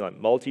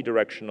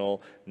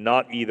 multi-directional,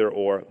 not either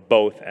or,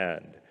 both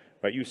and.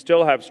 Right? You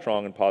still have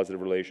strong and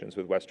positive relations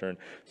with Western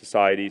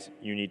societies.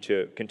 You need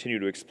to continue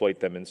to exploit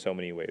them in so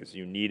many ways.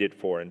 You need it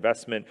for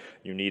investment.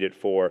 You need it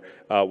for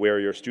where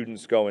your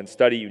students go and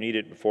study. You need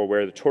it for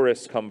where the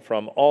tourists come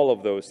from. All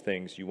of those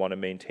things, you want to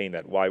maintain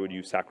that. Why would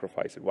you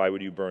sacrifice it? Why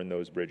would you burn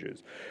those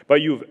bridges?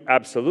 But you've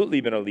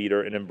absolutely been a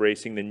leader in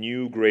embracing the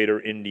new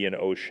greater Indian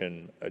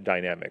Ocean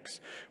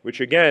dynamics, which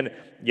again,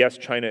 yes,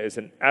 China is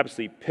an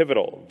absolutely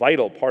pivotal,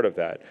 vital part of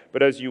that.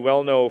 But as you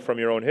well know from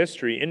your own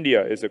history,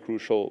 India is a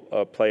crucial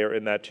player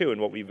in that too. And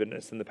what we've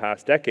witnessed in the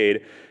past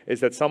decade is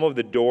that some of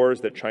the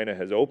doors that China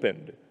has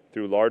opened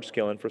through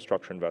large-scale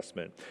infrastructure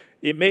investment.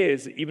 It may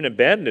has even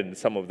abandoned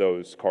some of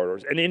those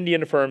corridors, and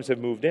Indian firms have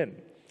moved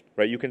in.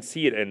 Right, you can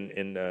see it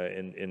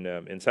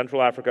in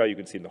Central Africa, you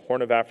can see it in the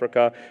Horn of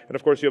Africa, and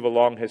of course you have a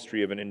long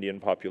history of an Indian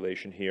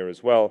population here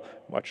as well,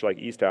 much like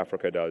East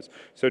Africa does.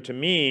 So to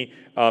me,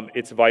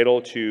 it's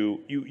vital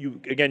to,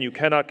 again, you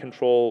cannot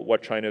control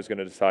what China is going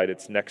to decide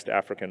its next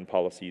African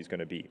policy is going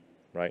to be,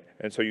 right?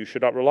 And so you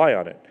should not rely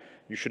on it.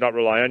 You should not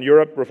rely on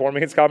Europe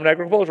reforming its common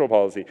agricultural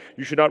policy.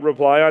 You should not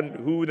rely on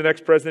who the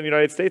next president of the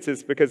United States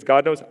is, because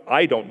God knows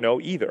I don't know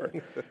either,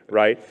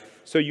 right?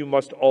 So you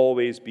must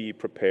always be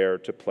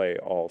prepared to play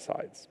all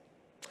sides.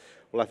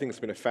 Well, I think it's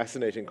been a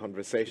fascinating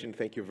conversation.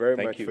 Thank you very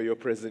much for your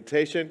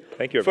presentation.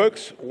 Thank you, everyone.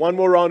 Folks, one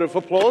more round of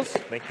applause.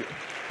 Thank you.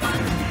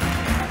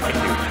 Thank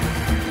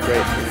you.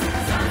 Great.